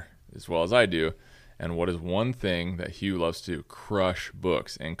partner as well as I do. And what is one thing that Hugh loves to do? Crush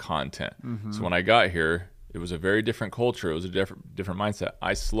books and content. Mm-hmm. So when I got here, it was a very different culture. It was a different mindset.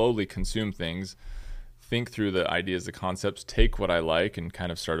 I slowly consume things, think through the ideas, the concepts, take what I like, and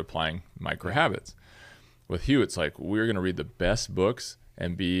kind of start applying micro habits. With Hugh, it's like, we're going to read the best books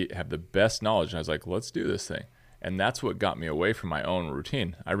and have the best knowledge. And I was like, let's do this thing. And that's what got me away from my own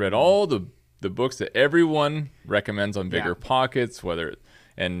routine. I read all the books that everyone recommends on Bigger Pockets,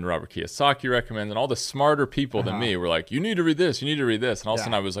 and Robert Kiyosaki recommends, and all the smarter people than me were like, you need to read this, you need to read this. And all of a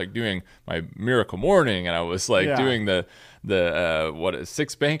sudden I was like doing my Miracle Morning, and I was like doing the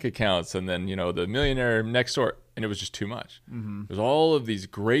 6 bank accounts, and then, the Millionaire Next Door. And it was just too much. Mm-hmm. There's all of these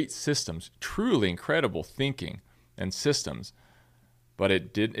great systems, truly incredible thinking and systems. But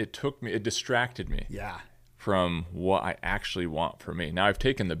it distracted me. Yeah. From what I actually want for me. Now I've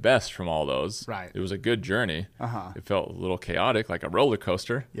taken the best from all those. Right. It was a good journey. It felt a little chaotic, like a roller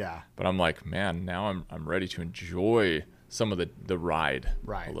coaster. Yeah. But I'm like, man, now I'm ready to enjoy some of the ride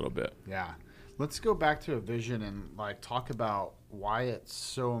a little bit. Yeah. Let's go back to a vision and talk about why it's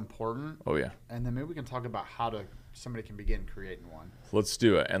so important. Oh yeah. And then maybe we can talk about how somebody can begin creating one. Let's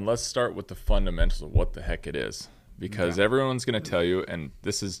do it. And let's start with the fundamentals of what the heck it is. Because everyone's going to tell you, and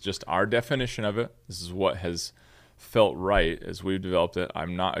this is just our definition of it. This is what has felt right as we've developed it.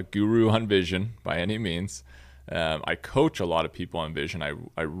 I'm not a guru on vision by any means. I coach a lot of people on vision.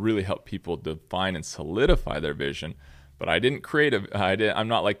 I really help people define and solidify their vision. But I didn't create I'm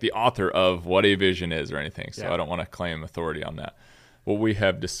not like the author of what a vision is or anything. So I don't want to claim authority on that. What we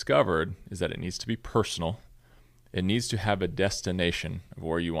have discovered is that it needs to be personal. It needs to have a destination of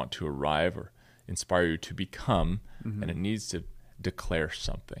where you want to arrive or inspire you to become, and it needs to declare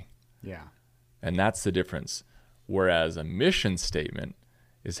something. Yeah. And that's the difference. Whereas a mission statement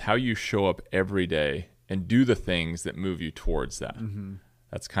is how you show up every day and do the things that move you towards that. Mm-hmm.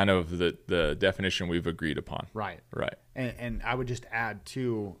 That's kind of the definition we've agreed upon. Right. Right. And I would just add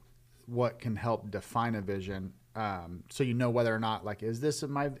to what can help define a vision, so you know whether or not, is this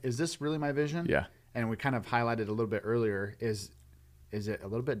really my vision? Yeah. And we kind of highlighted a little bit earlier, is it a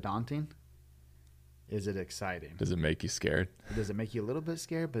little bit daunting? Is it exciting? Does it make you scared? Does it make you a little bit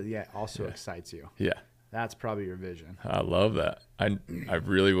scared, but yet also excites you? Yeah. That's probably your vision. I love that. I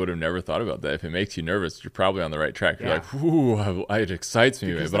really would have never thought about that. If it makes you nervous, you're probably on the right track. You're like, "Ooh, it excites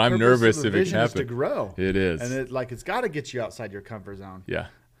me," but I'm nervous if it happens. Is to grow. It is, and it's got to get you outside your comfort zone. Yeah,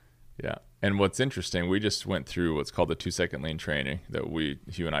 yeah. And what's interesting, we just went through what's called the 2-second lean training that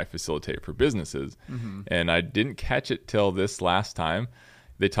Hugh and I facilitate for businesses, and I didn't catch it till this last time.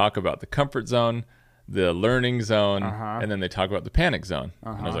 They talk about the comfort zone, the learning zone, and then they talk about the panic zone.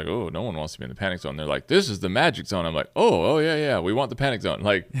 And I was like, oh, no one wants to be in the panic zone. They're like, this is the magic zone. I'm like, oh yeah, we want the panic zone.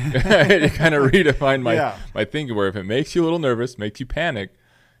 Like, it kind of redefined my thinking, where if it makes you a little nervous, makes you panic,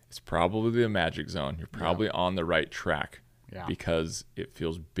 it's probably the magic zone. You're probably on the right track because it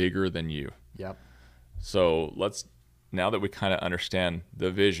feels bigger than you. Yep. So now that we kind of understand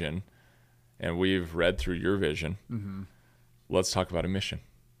the vision and we've read through your vision, let's talk about a mission.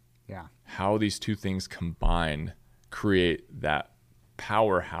 Yeah. How these two things combined create that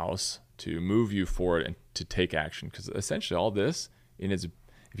powerhouse to move you forward and to take action. Because essentially all this, if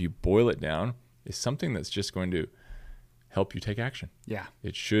you boil it down, is something that's just going to help you take action. Yeah.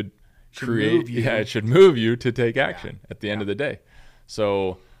 It should create, it should move you to take action at the end of the day.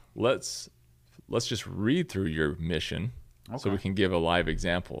 So let's just read through your mission so we can give a live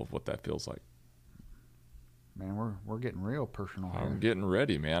example of what that feels like. Man, we're getting real personal here. I'm getting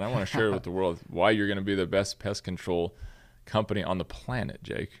ready, man. I want to share with the world why you're going to be the best pest control company on the planet,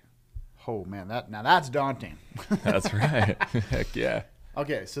 Jake. Oh man, that's daunting. That's right. Heck yeah.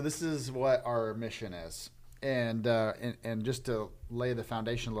 Okay, so this is what our mission is. And just to lay the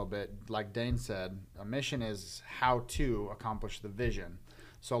foundation a little bit, like Dane said, a mission is how to accomplish the vision.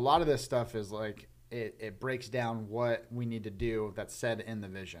 So a lot of this stuff is like it breaks down what we need to do that's said in the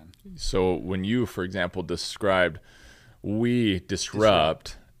vision. So when you, for example, described we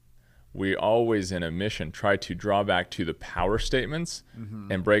disrupt, we always in a mission try to draw back to the power statements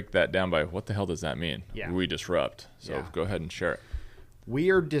and break that down by what the hell does that mean? Yeah. We disrupt. So go ahead and share it.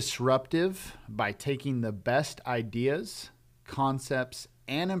 We are disruptive by taking the best ideas, concepts,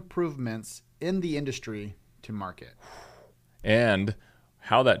 and improvements in the industry to market. And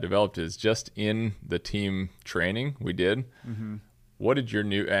how that developed is just in the team training we did. What did your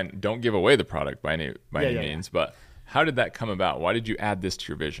new, and don't give away the product by any means, but how did that come about? Why did you add this to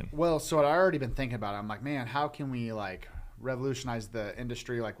your vision? Well, so I'd already been thinking about it. I'm like, man, how can we like revolutionize the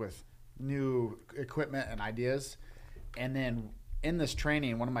industry like with new equipment and ideas? And then in this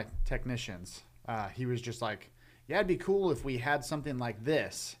training, one of my technicians, he was just like, yeah, it'd be cool if we had something like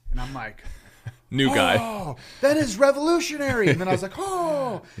this. And I'm like, New guy. Oh, that is revolutionary. And then I was like,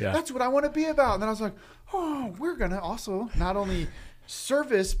 that's what I want to be about. And then I was like, we're going to also not only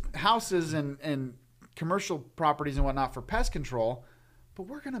service houses and commercial properties and whatnot for pest control, but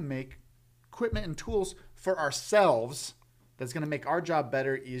we're going to make equipment and tools for ourselves that's going to make our job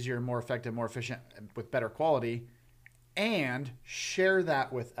better, easier, more effective, more efficient, with better quality, and share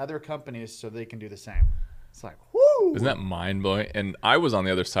that with other companies so they can do the same. It's like, whoo! Isn't that mind-blowing? And I was on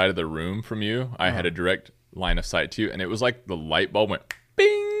the other side of the room from you. I had a direct line of sight to you, and it was like the light bulb went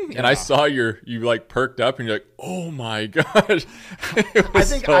bing, and I saw you like perked up, and you're like, oh my gosh. I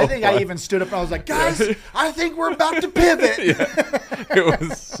think I even stood up and I was like, guys, I think we're about to pivot. It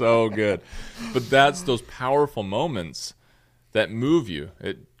was so good. But that's those powerful moments that move you,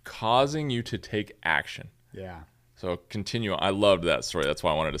 it causing you to take action. Yeah. So continue. I loved that story. That's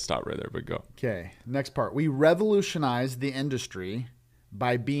why I wanted to stop right there, but go. Okay. Next part. We revolutionize the industry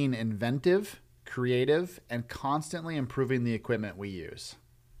by being inventive, creative, and constantly improving the equipment we use.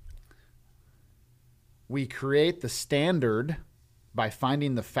 We create the standard by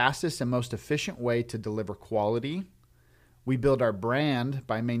finding the fastest and most efficient way to deliver quality. We build our brand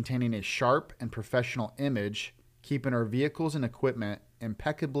by maintaining a sharp and professional image, keeping our vehicles and equipment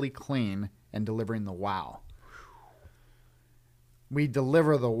impeccably clean, and delivering the wow. We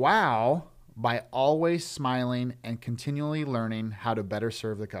deliver the wow by always smiling and continually learning how to better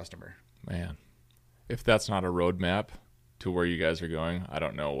serve the customer. Man, if that's not a roadmap to where you guys are going, I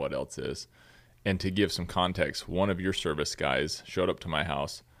don't know what else is. And to give some context, one of your service guys showed up to my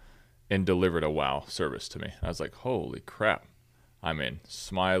house and delivered a wow service to me. I was like, holy crap. I mean,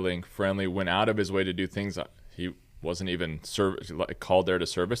 smiling, friendly, went out of his way to do things. He wasn't even called there to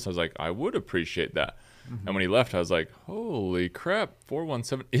service. I was like, I would appreciate that. And when he left, I was like, holy crap,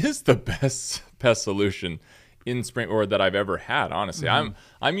 417 is the best pest solution in spring or that I've ever had, honestly.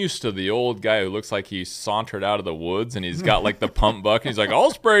 I'm used to the old guy who looks like he sauntered out of the woods and he's got like the pump bucket. He's like,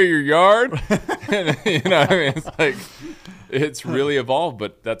 I'll spray your yard. And, you know what I mean? It's like, it's really evolved,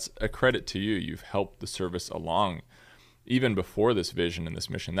 but that's a credit to you. You've helped the service along even before this vision and this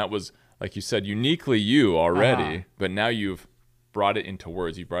mission. That was, like you said, uniquely you already, but now you've brought it into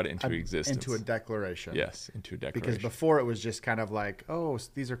words. You brought it into existence. Into a declaration. Yes, into a declaration. Because before it was just kind of like, oh,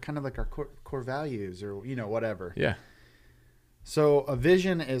 these are kind of like our core values or, whatever. Yeah. So a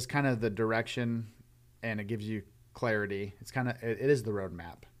vision is kind of the direction and it gives you clarity. It's kind of, it is the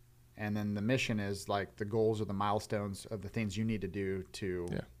roadmap. And then the mission is like the goals or the milestones of the things you need to do to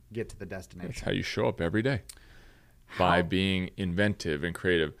get to the destination. That's how you show up every day. By being inventive and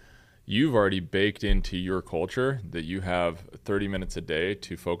creative. You've already baked into your culture that you have 30 minutes a day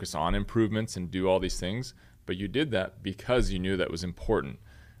to focus on improvements and do all these things. But you did that because you knew that was important,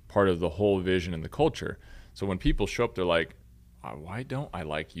 part of the whole vision and the culture. So when people show up, they're like, why don't I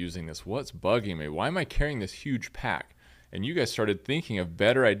like using this? What's bugging me? Why am I carrying this huge pack? And you guys started thinking of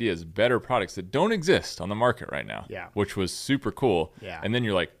better ideas, better products that don't exist on the market right now, which was super cool. Yeah. And then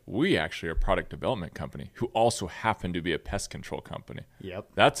you're like, we actually are a product development company who also happen to be a pest control company.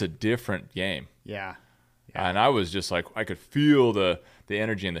 Yep. That's a different game. Yeah. And I was just like, I could feel the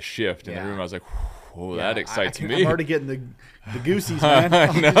energy and the shift in the room. I was like, whoa, that excites me. I'm already getting the goosies, man.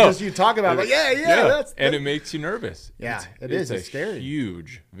 I know. Just you talk about it, like, and it makes you nervous. Yeah, it's scary.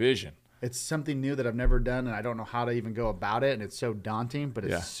 Huge vision. It's something new that I've never done, and I don't know how to even go about it, and it's so daunting, but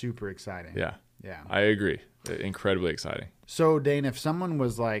it's super exciting. Yeah. I agree. Incredibly exciting. So, Dane, if someone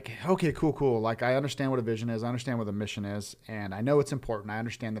was like, okay, cool, like I understand what a vision is, I understand what a mission is, and I know it's important, I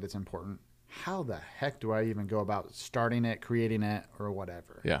understand that it's important. how the heck do I even go about starting it, creating it, or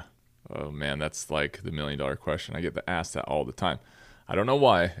whatever? Yeah. Oh man, that's like the $1 million question. I get asked that all the time. I don't know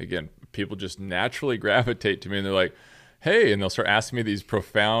why. Again, people just naturally gravitate to me and they're like, hey, and they'll start asking me these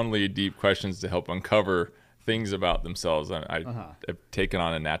profoundly deep questions to help uncover things about themselves. I've taken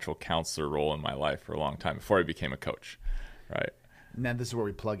on a natural counselor role in my life for a long time before I became a coach, right? And then this is where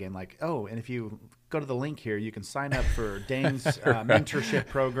we plug in like, oh, and if you go to the link here, you can sign up for Dane's mentorship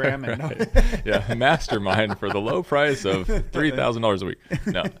program. And yeah, mastermind for the low price of $3,000 a week.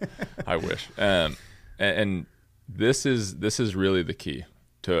 No, I wish. And this is really the key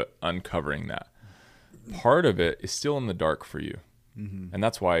to uncovering that. Part of it is still in the dark for you. And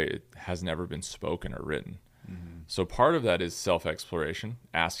that's why it has never been spoken or written. So part of that is self-exploration,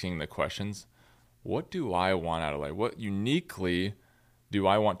 asking the questions, what do I want out of life? What uniquely do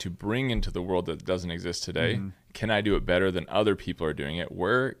I want to bring into the world that doesn't exist today? Can I do it better than other people are doing it?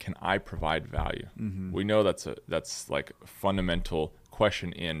 Where can I provide value? We know that's like a fundamental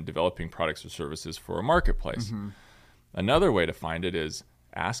question in developing products or services for a marketplace. Another way to find it is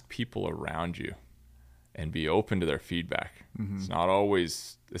ask people around you and be open to their feedback. It's not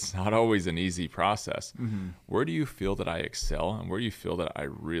always an easy process. Where do you feel that I excel, and where do you feel that I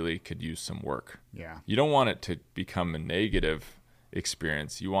really could use some work? Yeah. You don't want it to become a negative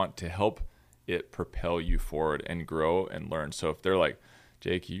experience. You want to help it propel you forward and grow and learn. So if they're like,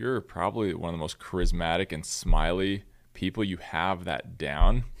 Jake, you're probably one of the most charismatic and smiley people, you have that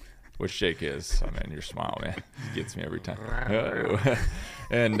down, which Jake is. I mean, your smile, man, it gets me every time.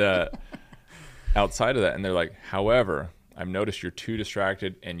 And outside of that, and they're like, however, I've noticed you're too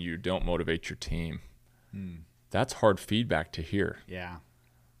distracted and you don't motivate your team. That's hard feedback to hear. Yeah.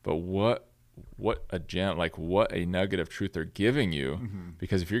 But what a gem, like what a nugget of truth they're giving you.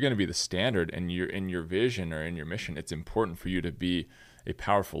 Because if you're going to be the standard and you're in your vision or in your mission, it's important for you to be a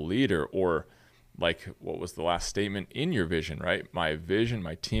powerful leader, or like what was the last statement in your vision, right? My vision,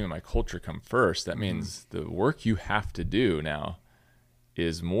 my team, and my culture come first. That means the work you have to do now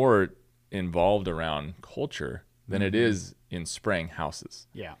is more involved around culture than it is in spraying houses.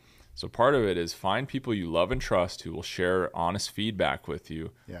 Yeah. So part of it is find people you love and trust who will share honest feedback with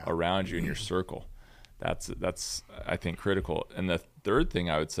you around you in your circle. That's I think critical. And the third thing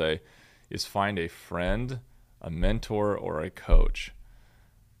I would say is find a friend, a mentor, or a coach.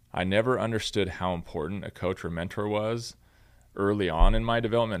 I never understood how important a coach or mentor was early on in my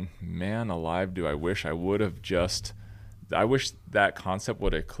development. Man alive, do I wish I would have I wish that concept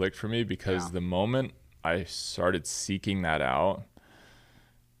would have clicked for me, because the moment I started seeking that out,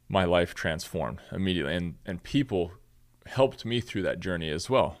 my life transformed immediately. And people helped me through that journey as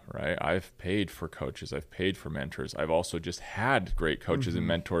well, right? I've paid for coaches. I've paid for mentors. I've also just had great coaches and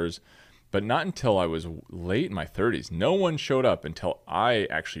mentors, but not until I was late in my 30s. No one showed up until I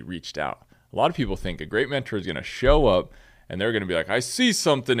actually reached out. A lot of people think a great mentor is going to show up and they're going to be like, I see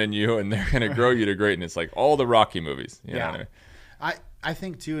something in you, and they're going to grow you to greatness, like all the Rocky movies. You know what I mean? I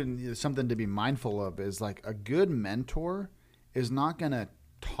think too, and something to be mindful of is like a good mentor is not going to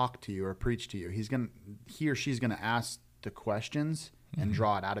talk to you or preach to you. He or she's going to ask the questions and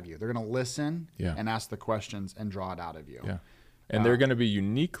draw it out of you. They're going to listen and ask the questions and draw it out of you. Yeah. And they're going to be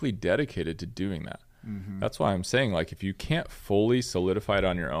uniquely dedicated to doing that. That's why I'm saying, like, if you can't fully solidify it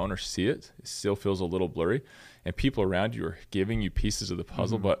on your own or see it, it still feels a little blurry, and people around you are giving you pieces of the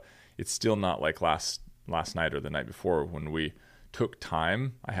puzzle, but it's still not like last night or the night before when we took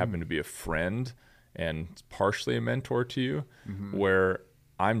time. I happen to be a friend and partially a mentor to you, where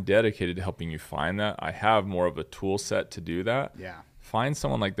I'm dedicated to helping you find that. I have more of a tool set to do that. Yeah. Find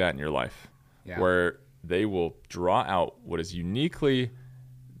someone like that in your life where they will draw out what is uniquely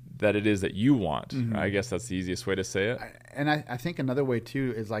that it is that you want. I guess that's the easiest way to say it. I think another way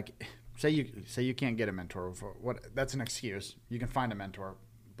too is like, say you can't get a mentor. That's an excuse. You can find a mentor,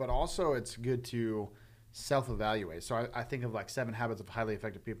 but also it's good to self-evaluate. So I think of like 7 Habits of Highly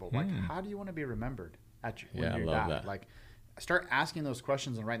Effective People. Like, how do you want to be remembered when you're that? Like, start asking those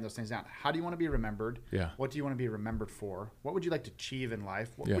questions and writing those things down. How do you want to be remembered? Yeah. What do you want to be remembered for? What would you like to achieve in life?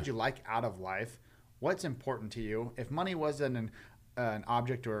 What would you like out of life? What's important to you? If money wasn't an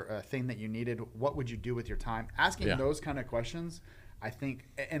object or a thing that you needed, what would you do with your time? Asking those kind of questions, I think,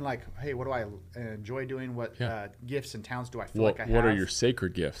 and like, hey, what do I enjoy doing? What gifts and talents do I feel like I have? What are your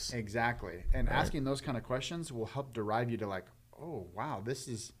sacred gifts? Exactly. And asking those kind of questions will help derive you to like, oh, wow, this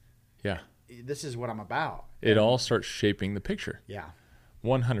is what I'm about. It all starts shaping the picture. Yeah.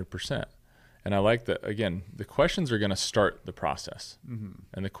 100%. And I like that, again, the questions are going to start the process.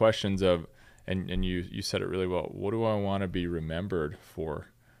 And the questions of, and you said it really well, what do I want to be remembered for?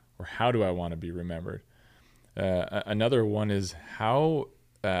 Or how do I want to be remembered? Another one is, how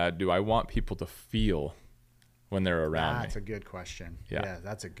do I want people to feel when they're around me? That's a good question. Yeah,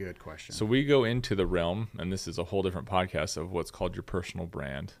 that's a good question. So we go into the realm, and this is a whole different podcast, of what's called your personal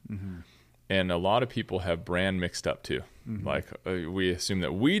brand. And a lot of people have brand mixed up too. Like we assume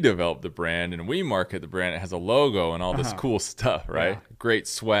that we develop the brand and we market the brand. It has a logo and all this cool stuff, right? Yeah. Great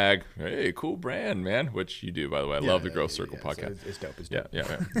swag. Hey, cool brand, man, which you do, by the way. I love the Growth Circle podcast. So it's dope. It's dope.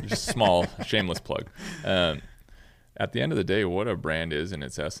 Yeah. Just a small, shameless plug. At the end of the day, what a brand is in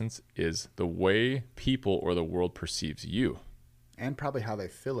its essence is the way people or the world perceives you. And probably how they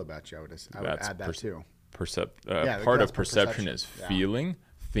feel about you. I would add that too. Part of perception is feeling,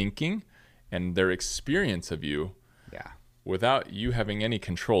 thinking, and their experience of you without you having any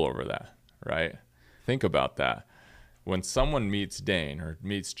control over that, right? Think about that. When someone meets Dane or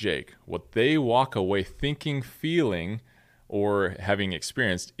meets Jake, what they walk away thinking, feeling, or having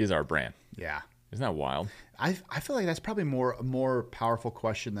experienced is our brand. Yeah. Isn't that wild? I feel like that's probably a more powerful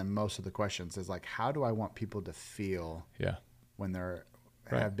question than most of the questions is like, how do I want people to feel when they're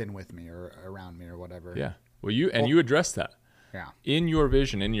have been with me or around me or whatever? Yeah. Well, you address that. Yeah. In your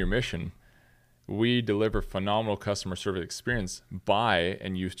vision, in your mission, we deliver phenomenal customer service experience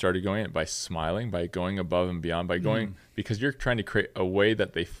and you started going in by smiling, by going above and beyond, by going, because you're trying to create a way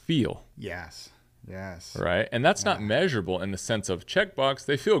that they feel. Yes. Right. And that's not measurable in the sense of checkbox.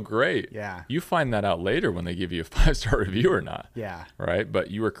 They feel great. Yeah. You find that out later when they give you a 5-star review or not. Yeah. Right.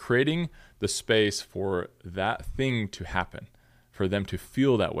 But you are creating the space for that thing to happen, for them to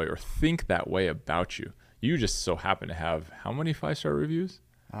feel that way or think that way about you. You just so happen to have how many 5-star reviews?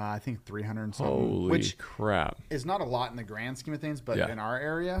 I think 300 and something. Holy crap. Is not a lot in the grand scheme of things, but in our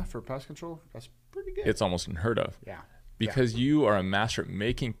area for pest control, that's pretty good. It's almost unheard of. Yeah. Because you are a master at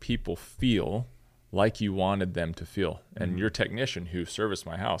making people feel like you wanted them to feel. And your technician who serviced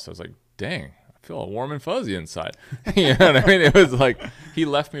my house, I was like, dang, I feel all warm and fuzzy inside. You know what I mean? It was like, he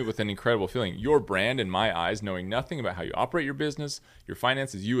left me with an incredible feeling. Your brand, in my eyes, knowing nothing about how you operate your business, your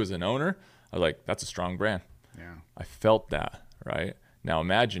finances, you as an owner, I was like, that's a strong brand. Yeah. I felt that, right? Now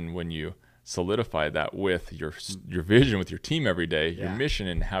imagine when you solidify that with your vision, with your team every day, your mission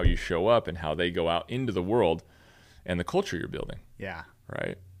and how you show up and how they go out into the world and the culture you're building. Yeah.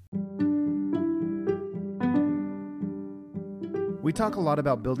 Right? We talk a lot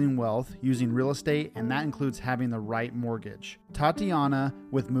about building wealth using real estate, and that includes having the right mortgage. Tatiana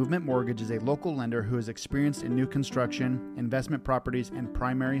with Movement Mortgage is a local lender who is experienced in new construction, investment properties, and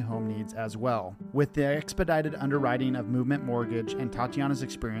primary home needs as well. With the expedited underwriting of Movement Mortgage and Tatiana's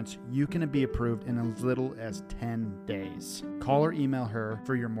experience, you can be approved in as little as 10 days. Call or email her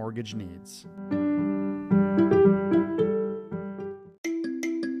for your mortgage needs.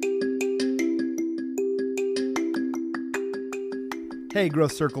 Hey,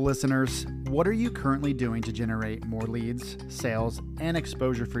 Growth Circle listeners, what are you currently doing to generate more leads, sales, and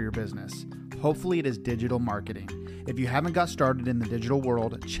exposure for your business? Hopefully it is digital marketing. If you haven't got started in the digital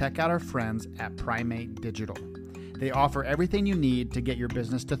world, check out our friends at Primate Digital. They offer everything you need to get your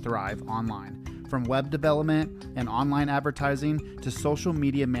business to thrive online, from web development and online advertising to social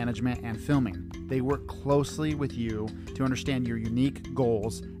media management and filming. They work closely with you to understand your unique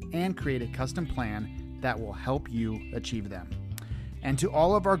goals and create a custom plan that will help you achieve them. And to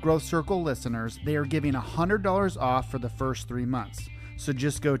all of our Growth Circle listeners, they are giving $100 off for the first 3 months. So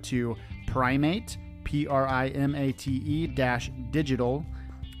just go to Primate,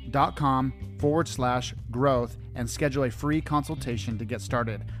 primate-digital.com/growth and schedule a free consultation to get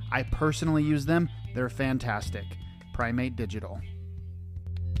started. I personally use them. They're fantastic. Primate Digital.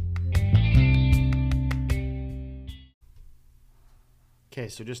 Okay,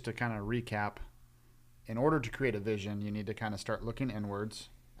 so just to kind of recap, in order to create a vision, you need to kind of start looking inwards,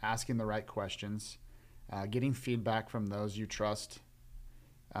 asking the right questions, getting feedback from those you trust,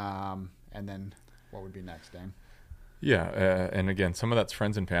 and then what would be next, Dane? Yeah, and again, some of that's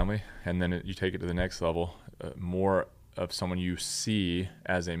friends and family, and then you take it to the next level, more of someone you see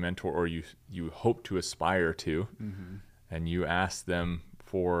as a mentor or you hope to aspire to, and you ask them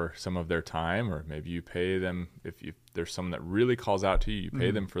for some of their time, or maybe you pay them if there's someone that really calls out to you, you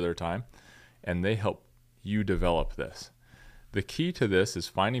pay them for their time, and they help you develop this. The key to this is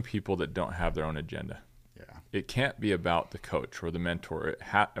finding people that don't have their own agenda. Yeah. It can't be about the coach or the mentor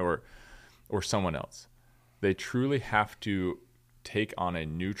or someone else. They truly have to take on a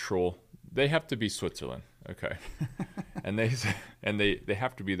neutral. They have to be Switzerland, okay? and they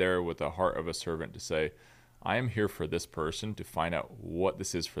have to be there with the heart of a servant to say, I am here for this person to find out what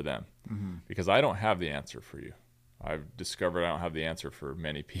this is for them, because I don't have the answer for you. I've discovered I don't have the answer for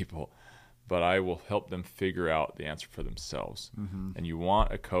many people, but I will help them figure out the answer for themselves. And you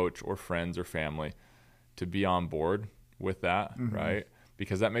want a coach or friends or family to be on board with that, right?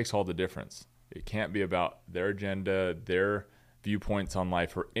 because that makes all the difference. It can't be about their agenda, their viewpoints on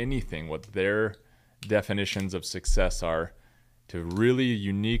life, or anything, what their definitions of success are. To really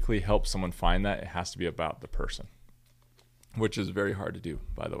uniquely help someone find that, it has to be about the person, which is very hard to do,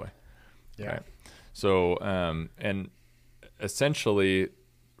 by the way. Yeah. Right? So, and essentially,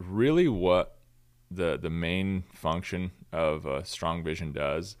 really what the main function of a strong vision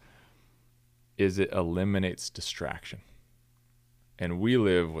does is it eliminates distraction. And we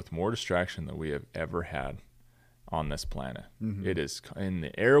live with more distraction than we have ever had on this planet. Mm-hmm. It is in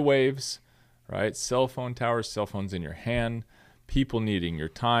the airwaves, right? Cell phone towers, cell phones in your hand, people needing your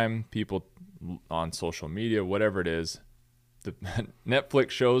time, people on social media, whatever it is. The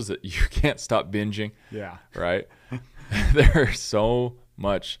Netflix shows that you can't stop binging. Yeah. Right? There's so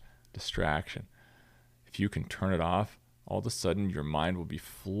much distraction. If you can turn it off, all of a sudden your mind will be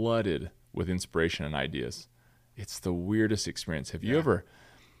flooded with inspiration and ideas. It's the weirdest experience. Have you ever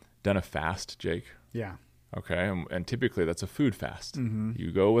done a fast, Jake? Yeah. Okay. And typically that's a food fast. Mm-hmm.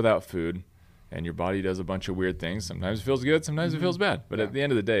 You go without food and your body does a bunch of weird things. Sometimes it feels good, sometimes it feels bad. But at the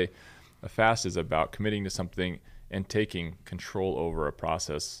end of the day, a fast is about committing to something and taking control over a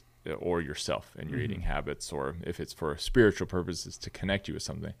process or yourself and your eating habits, or if it's for spiritual purposes to connect you with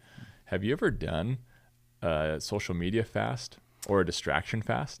something. Have you ever done a social media fast or a distraction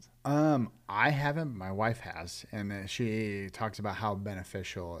fast? I haven't. My wife has, and she talks about how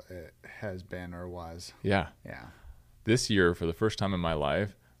beneficial it has been or was. Yeah. Yeah. This year, for the first time in my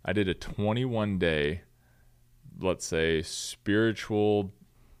life, I did a 21-day, let's say, spiritual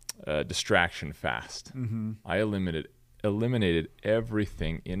distraction fast. Mm-hmm. I eliminated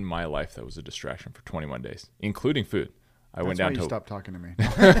everything in my life that was a distraction for 21 days, including food. I went down to. Stop talking to me.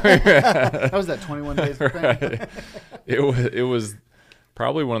 That was that 21 days thing. Right. It was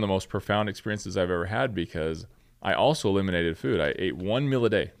probably one of the most profound experiences I've ever had, because I also eliminated food. I ate 1 meal a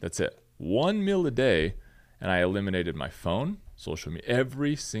day. That's it. 1 meal a day, and I eliminated my phone, social media,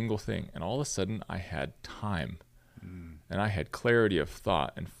 every single thing. And all of a sudden, I had time, and I had clarity of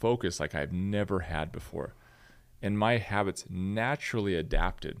thought and focus like I've never had before. And my habits naturally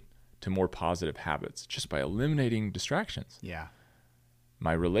adapted to more positive habits just by eliminating distractions. Yeah.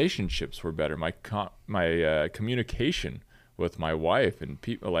 My relationships were better. My communication with my wife and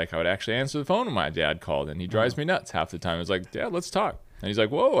people, like I would actually answer the phone when my dad called, and he drives me nuts half the time. I was like, Dad, let's talk. And he's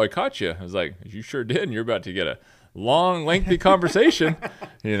like, whoa, I caught you. I was like, you sure did. And you're about to get a long, lengthy conversation,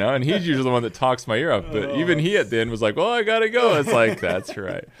 and he's usually the one that talks my ear off. But even he at the end was like, well, I got to go. It's like, that's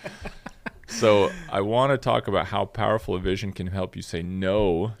right. So I want to talk about how powerful a vision can help you say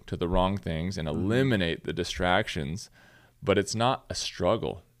no to the wrong things and eliminate the distractions. But it's not a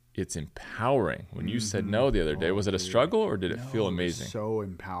struggle. It's empowering. When you said no the other day, was it a struggle or did it feel amazing? It was so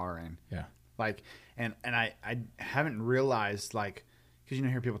empowering. Yeah. Like, and I haven't realized, like, because you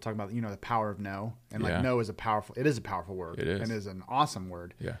hear people talk about, the power of no, and like no is a powerful word. It is. And is an awesome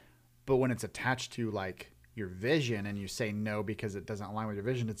word. Yeah. But when it's attached to like your vision and you say no because it doesn't align with your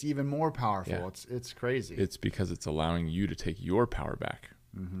vision, it's even more powerful. Yeah. It's crazy. It's because it's allowing you to take your power back.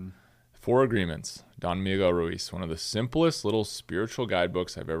 Mm-hmm. 4 Agreements, Don Miguel Ruiz, one of the simplest little spiritual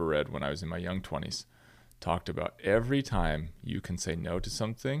guidebooks I've ever read when I was in my young 20s, talked about every time you can say no to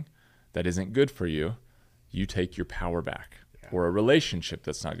something that isn't good for you, you take your power back. Yeah. Or a relationship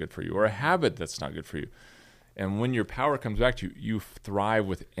that's not good for you, or a habit that's not good for you. And when your power comes back to you, you thrive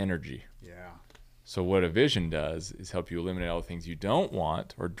with energy. Yeah. So what a vision does is help you eliminate all the things you don't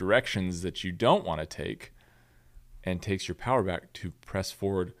want or directions that you don't want to take, and takes your power back to press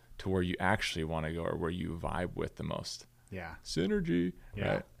forward to where you actually want to go, or where you vibe with the most. Yeah. Synergy.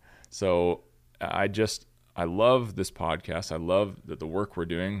 Yeah. Right? So I love this podcast. I love that the work we're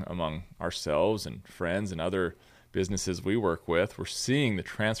doing among ourselves and friends and other businesses we work with. We're seeing the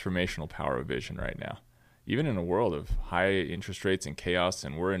transformational power of vision right now, even in a world of high interest rates and chaos,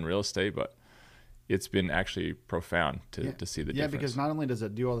 and we're in real estate, but it's been actually profound to see the difference. Yeah, because not only does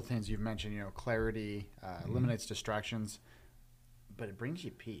it do all the things you've mentioned, clarity, eliminates distractions, but it brings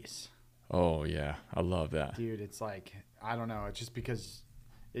you peace. Oh, yeah. I love that. Dude, it's like, I don't know. It's just because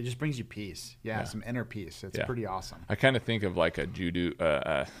it just brings you peace. Yeah. Some inner peace. It's pretty awesome. I kind of think of like a jiu-jitsu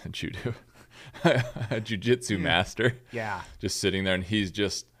master. Yeah. Just sitting there, and he's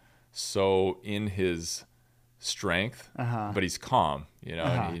just so in his strength, but he's calm,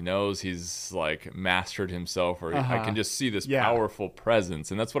 and he knows he's like mastered himself, or I can just see this powerful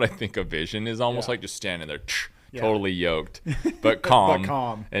presence. And that's what I think a vision is, almost like just standing there, totally yoked, but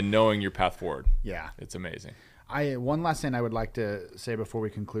calm, and knowing your path forward. Yeah. It's amazing. One last thing I would like to say before we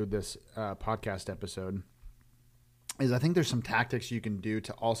conclude this podcast episode is I think there's some tactics you can do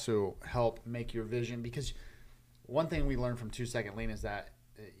to also help make your vision, because one thing we learned from 2 Second Lean is that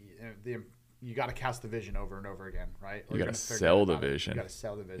you got to cast the vision over and over again, right? You got to sell the vision. You got to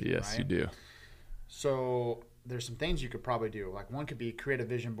sell the vision. Yes, right? you do. So there's some things you could probably do. Like one could be create a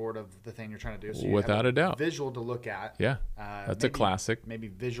vision board of the thing you're trying to do. So you Without have a doubt. Visual to look at. Yeah, that's a classic. Maybe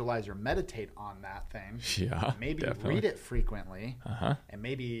visualize or meditate on that thing. Yeah, maybe definitely. read it frequently. And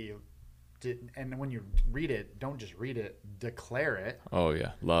maybe, and when you read it, don't just read it. Declare it. Oh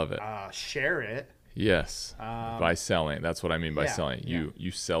yeah, love it. Share it. Yes, by selling. That's what I mean by selling.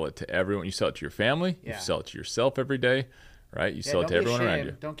 You sell it to everyone. You sell it to your family. You sell it to yourself every day. Right? You sell it to everyone around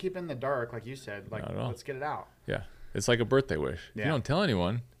you. Don't keep it in the dark, like you said. Like, let's get it out. Yeah. It's like a birthday wish. If you don't tell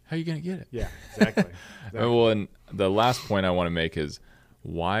anyone, how are you going to get it? Yeah, exactly. Well, and the last point I want to make is,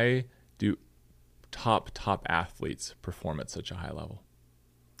 why do top athletes perform at such a high level?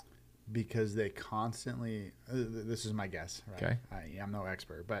 Because they constantly, this is my guess, right? Okay. I'm no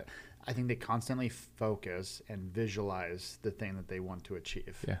expert, but I think they constantly focus and visualize the thing that they want to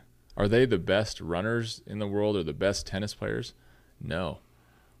achieve. Yeah. Are they the best runners in the world or the best tennis players? No.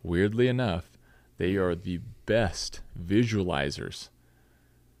 Weirdly enough, they are the best visualizers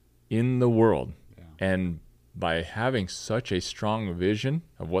in the world. Yeah. And by having such a strong vision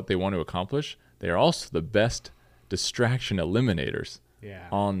of what they want to accomplish, they are also the best distraction eliminators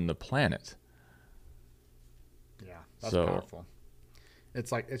on the planet. Yeah, that's powerful.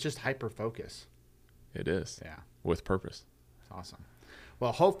 It's just hyper focus. It is. Yeah. With purpose. It's awesome.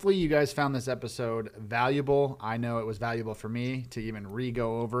 Well, hopefully you guys found this episode valuable. I know it was valuable for me to even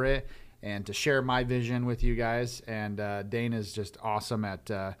re-go over it and to share my vision with you guys. And Dane is just awesome at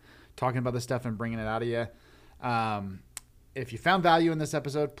talking about this stuff and bringing it out of you. If you found value in this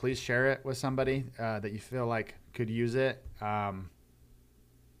episode, please share it with somebody that you feel like could use it.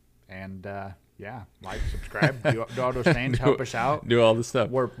 Like, subscribe, do all those things, help us out. Do all the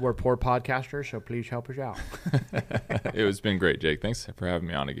stuff. We're poor podcasters, so please help us out. It has been great, Jake. Thanks for having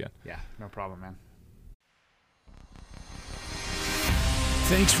me on again. Yeah, no problem, man.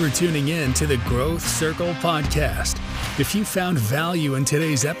 Thanks for tuning in to the Growth Circle podcast. If you found value in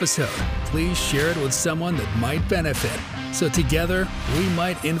today's episode, please share it with someone that might benefit, so together we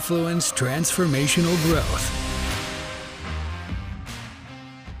might influence transformational growth.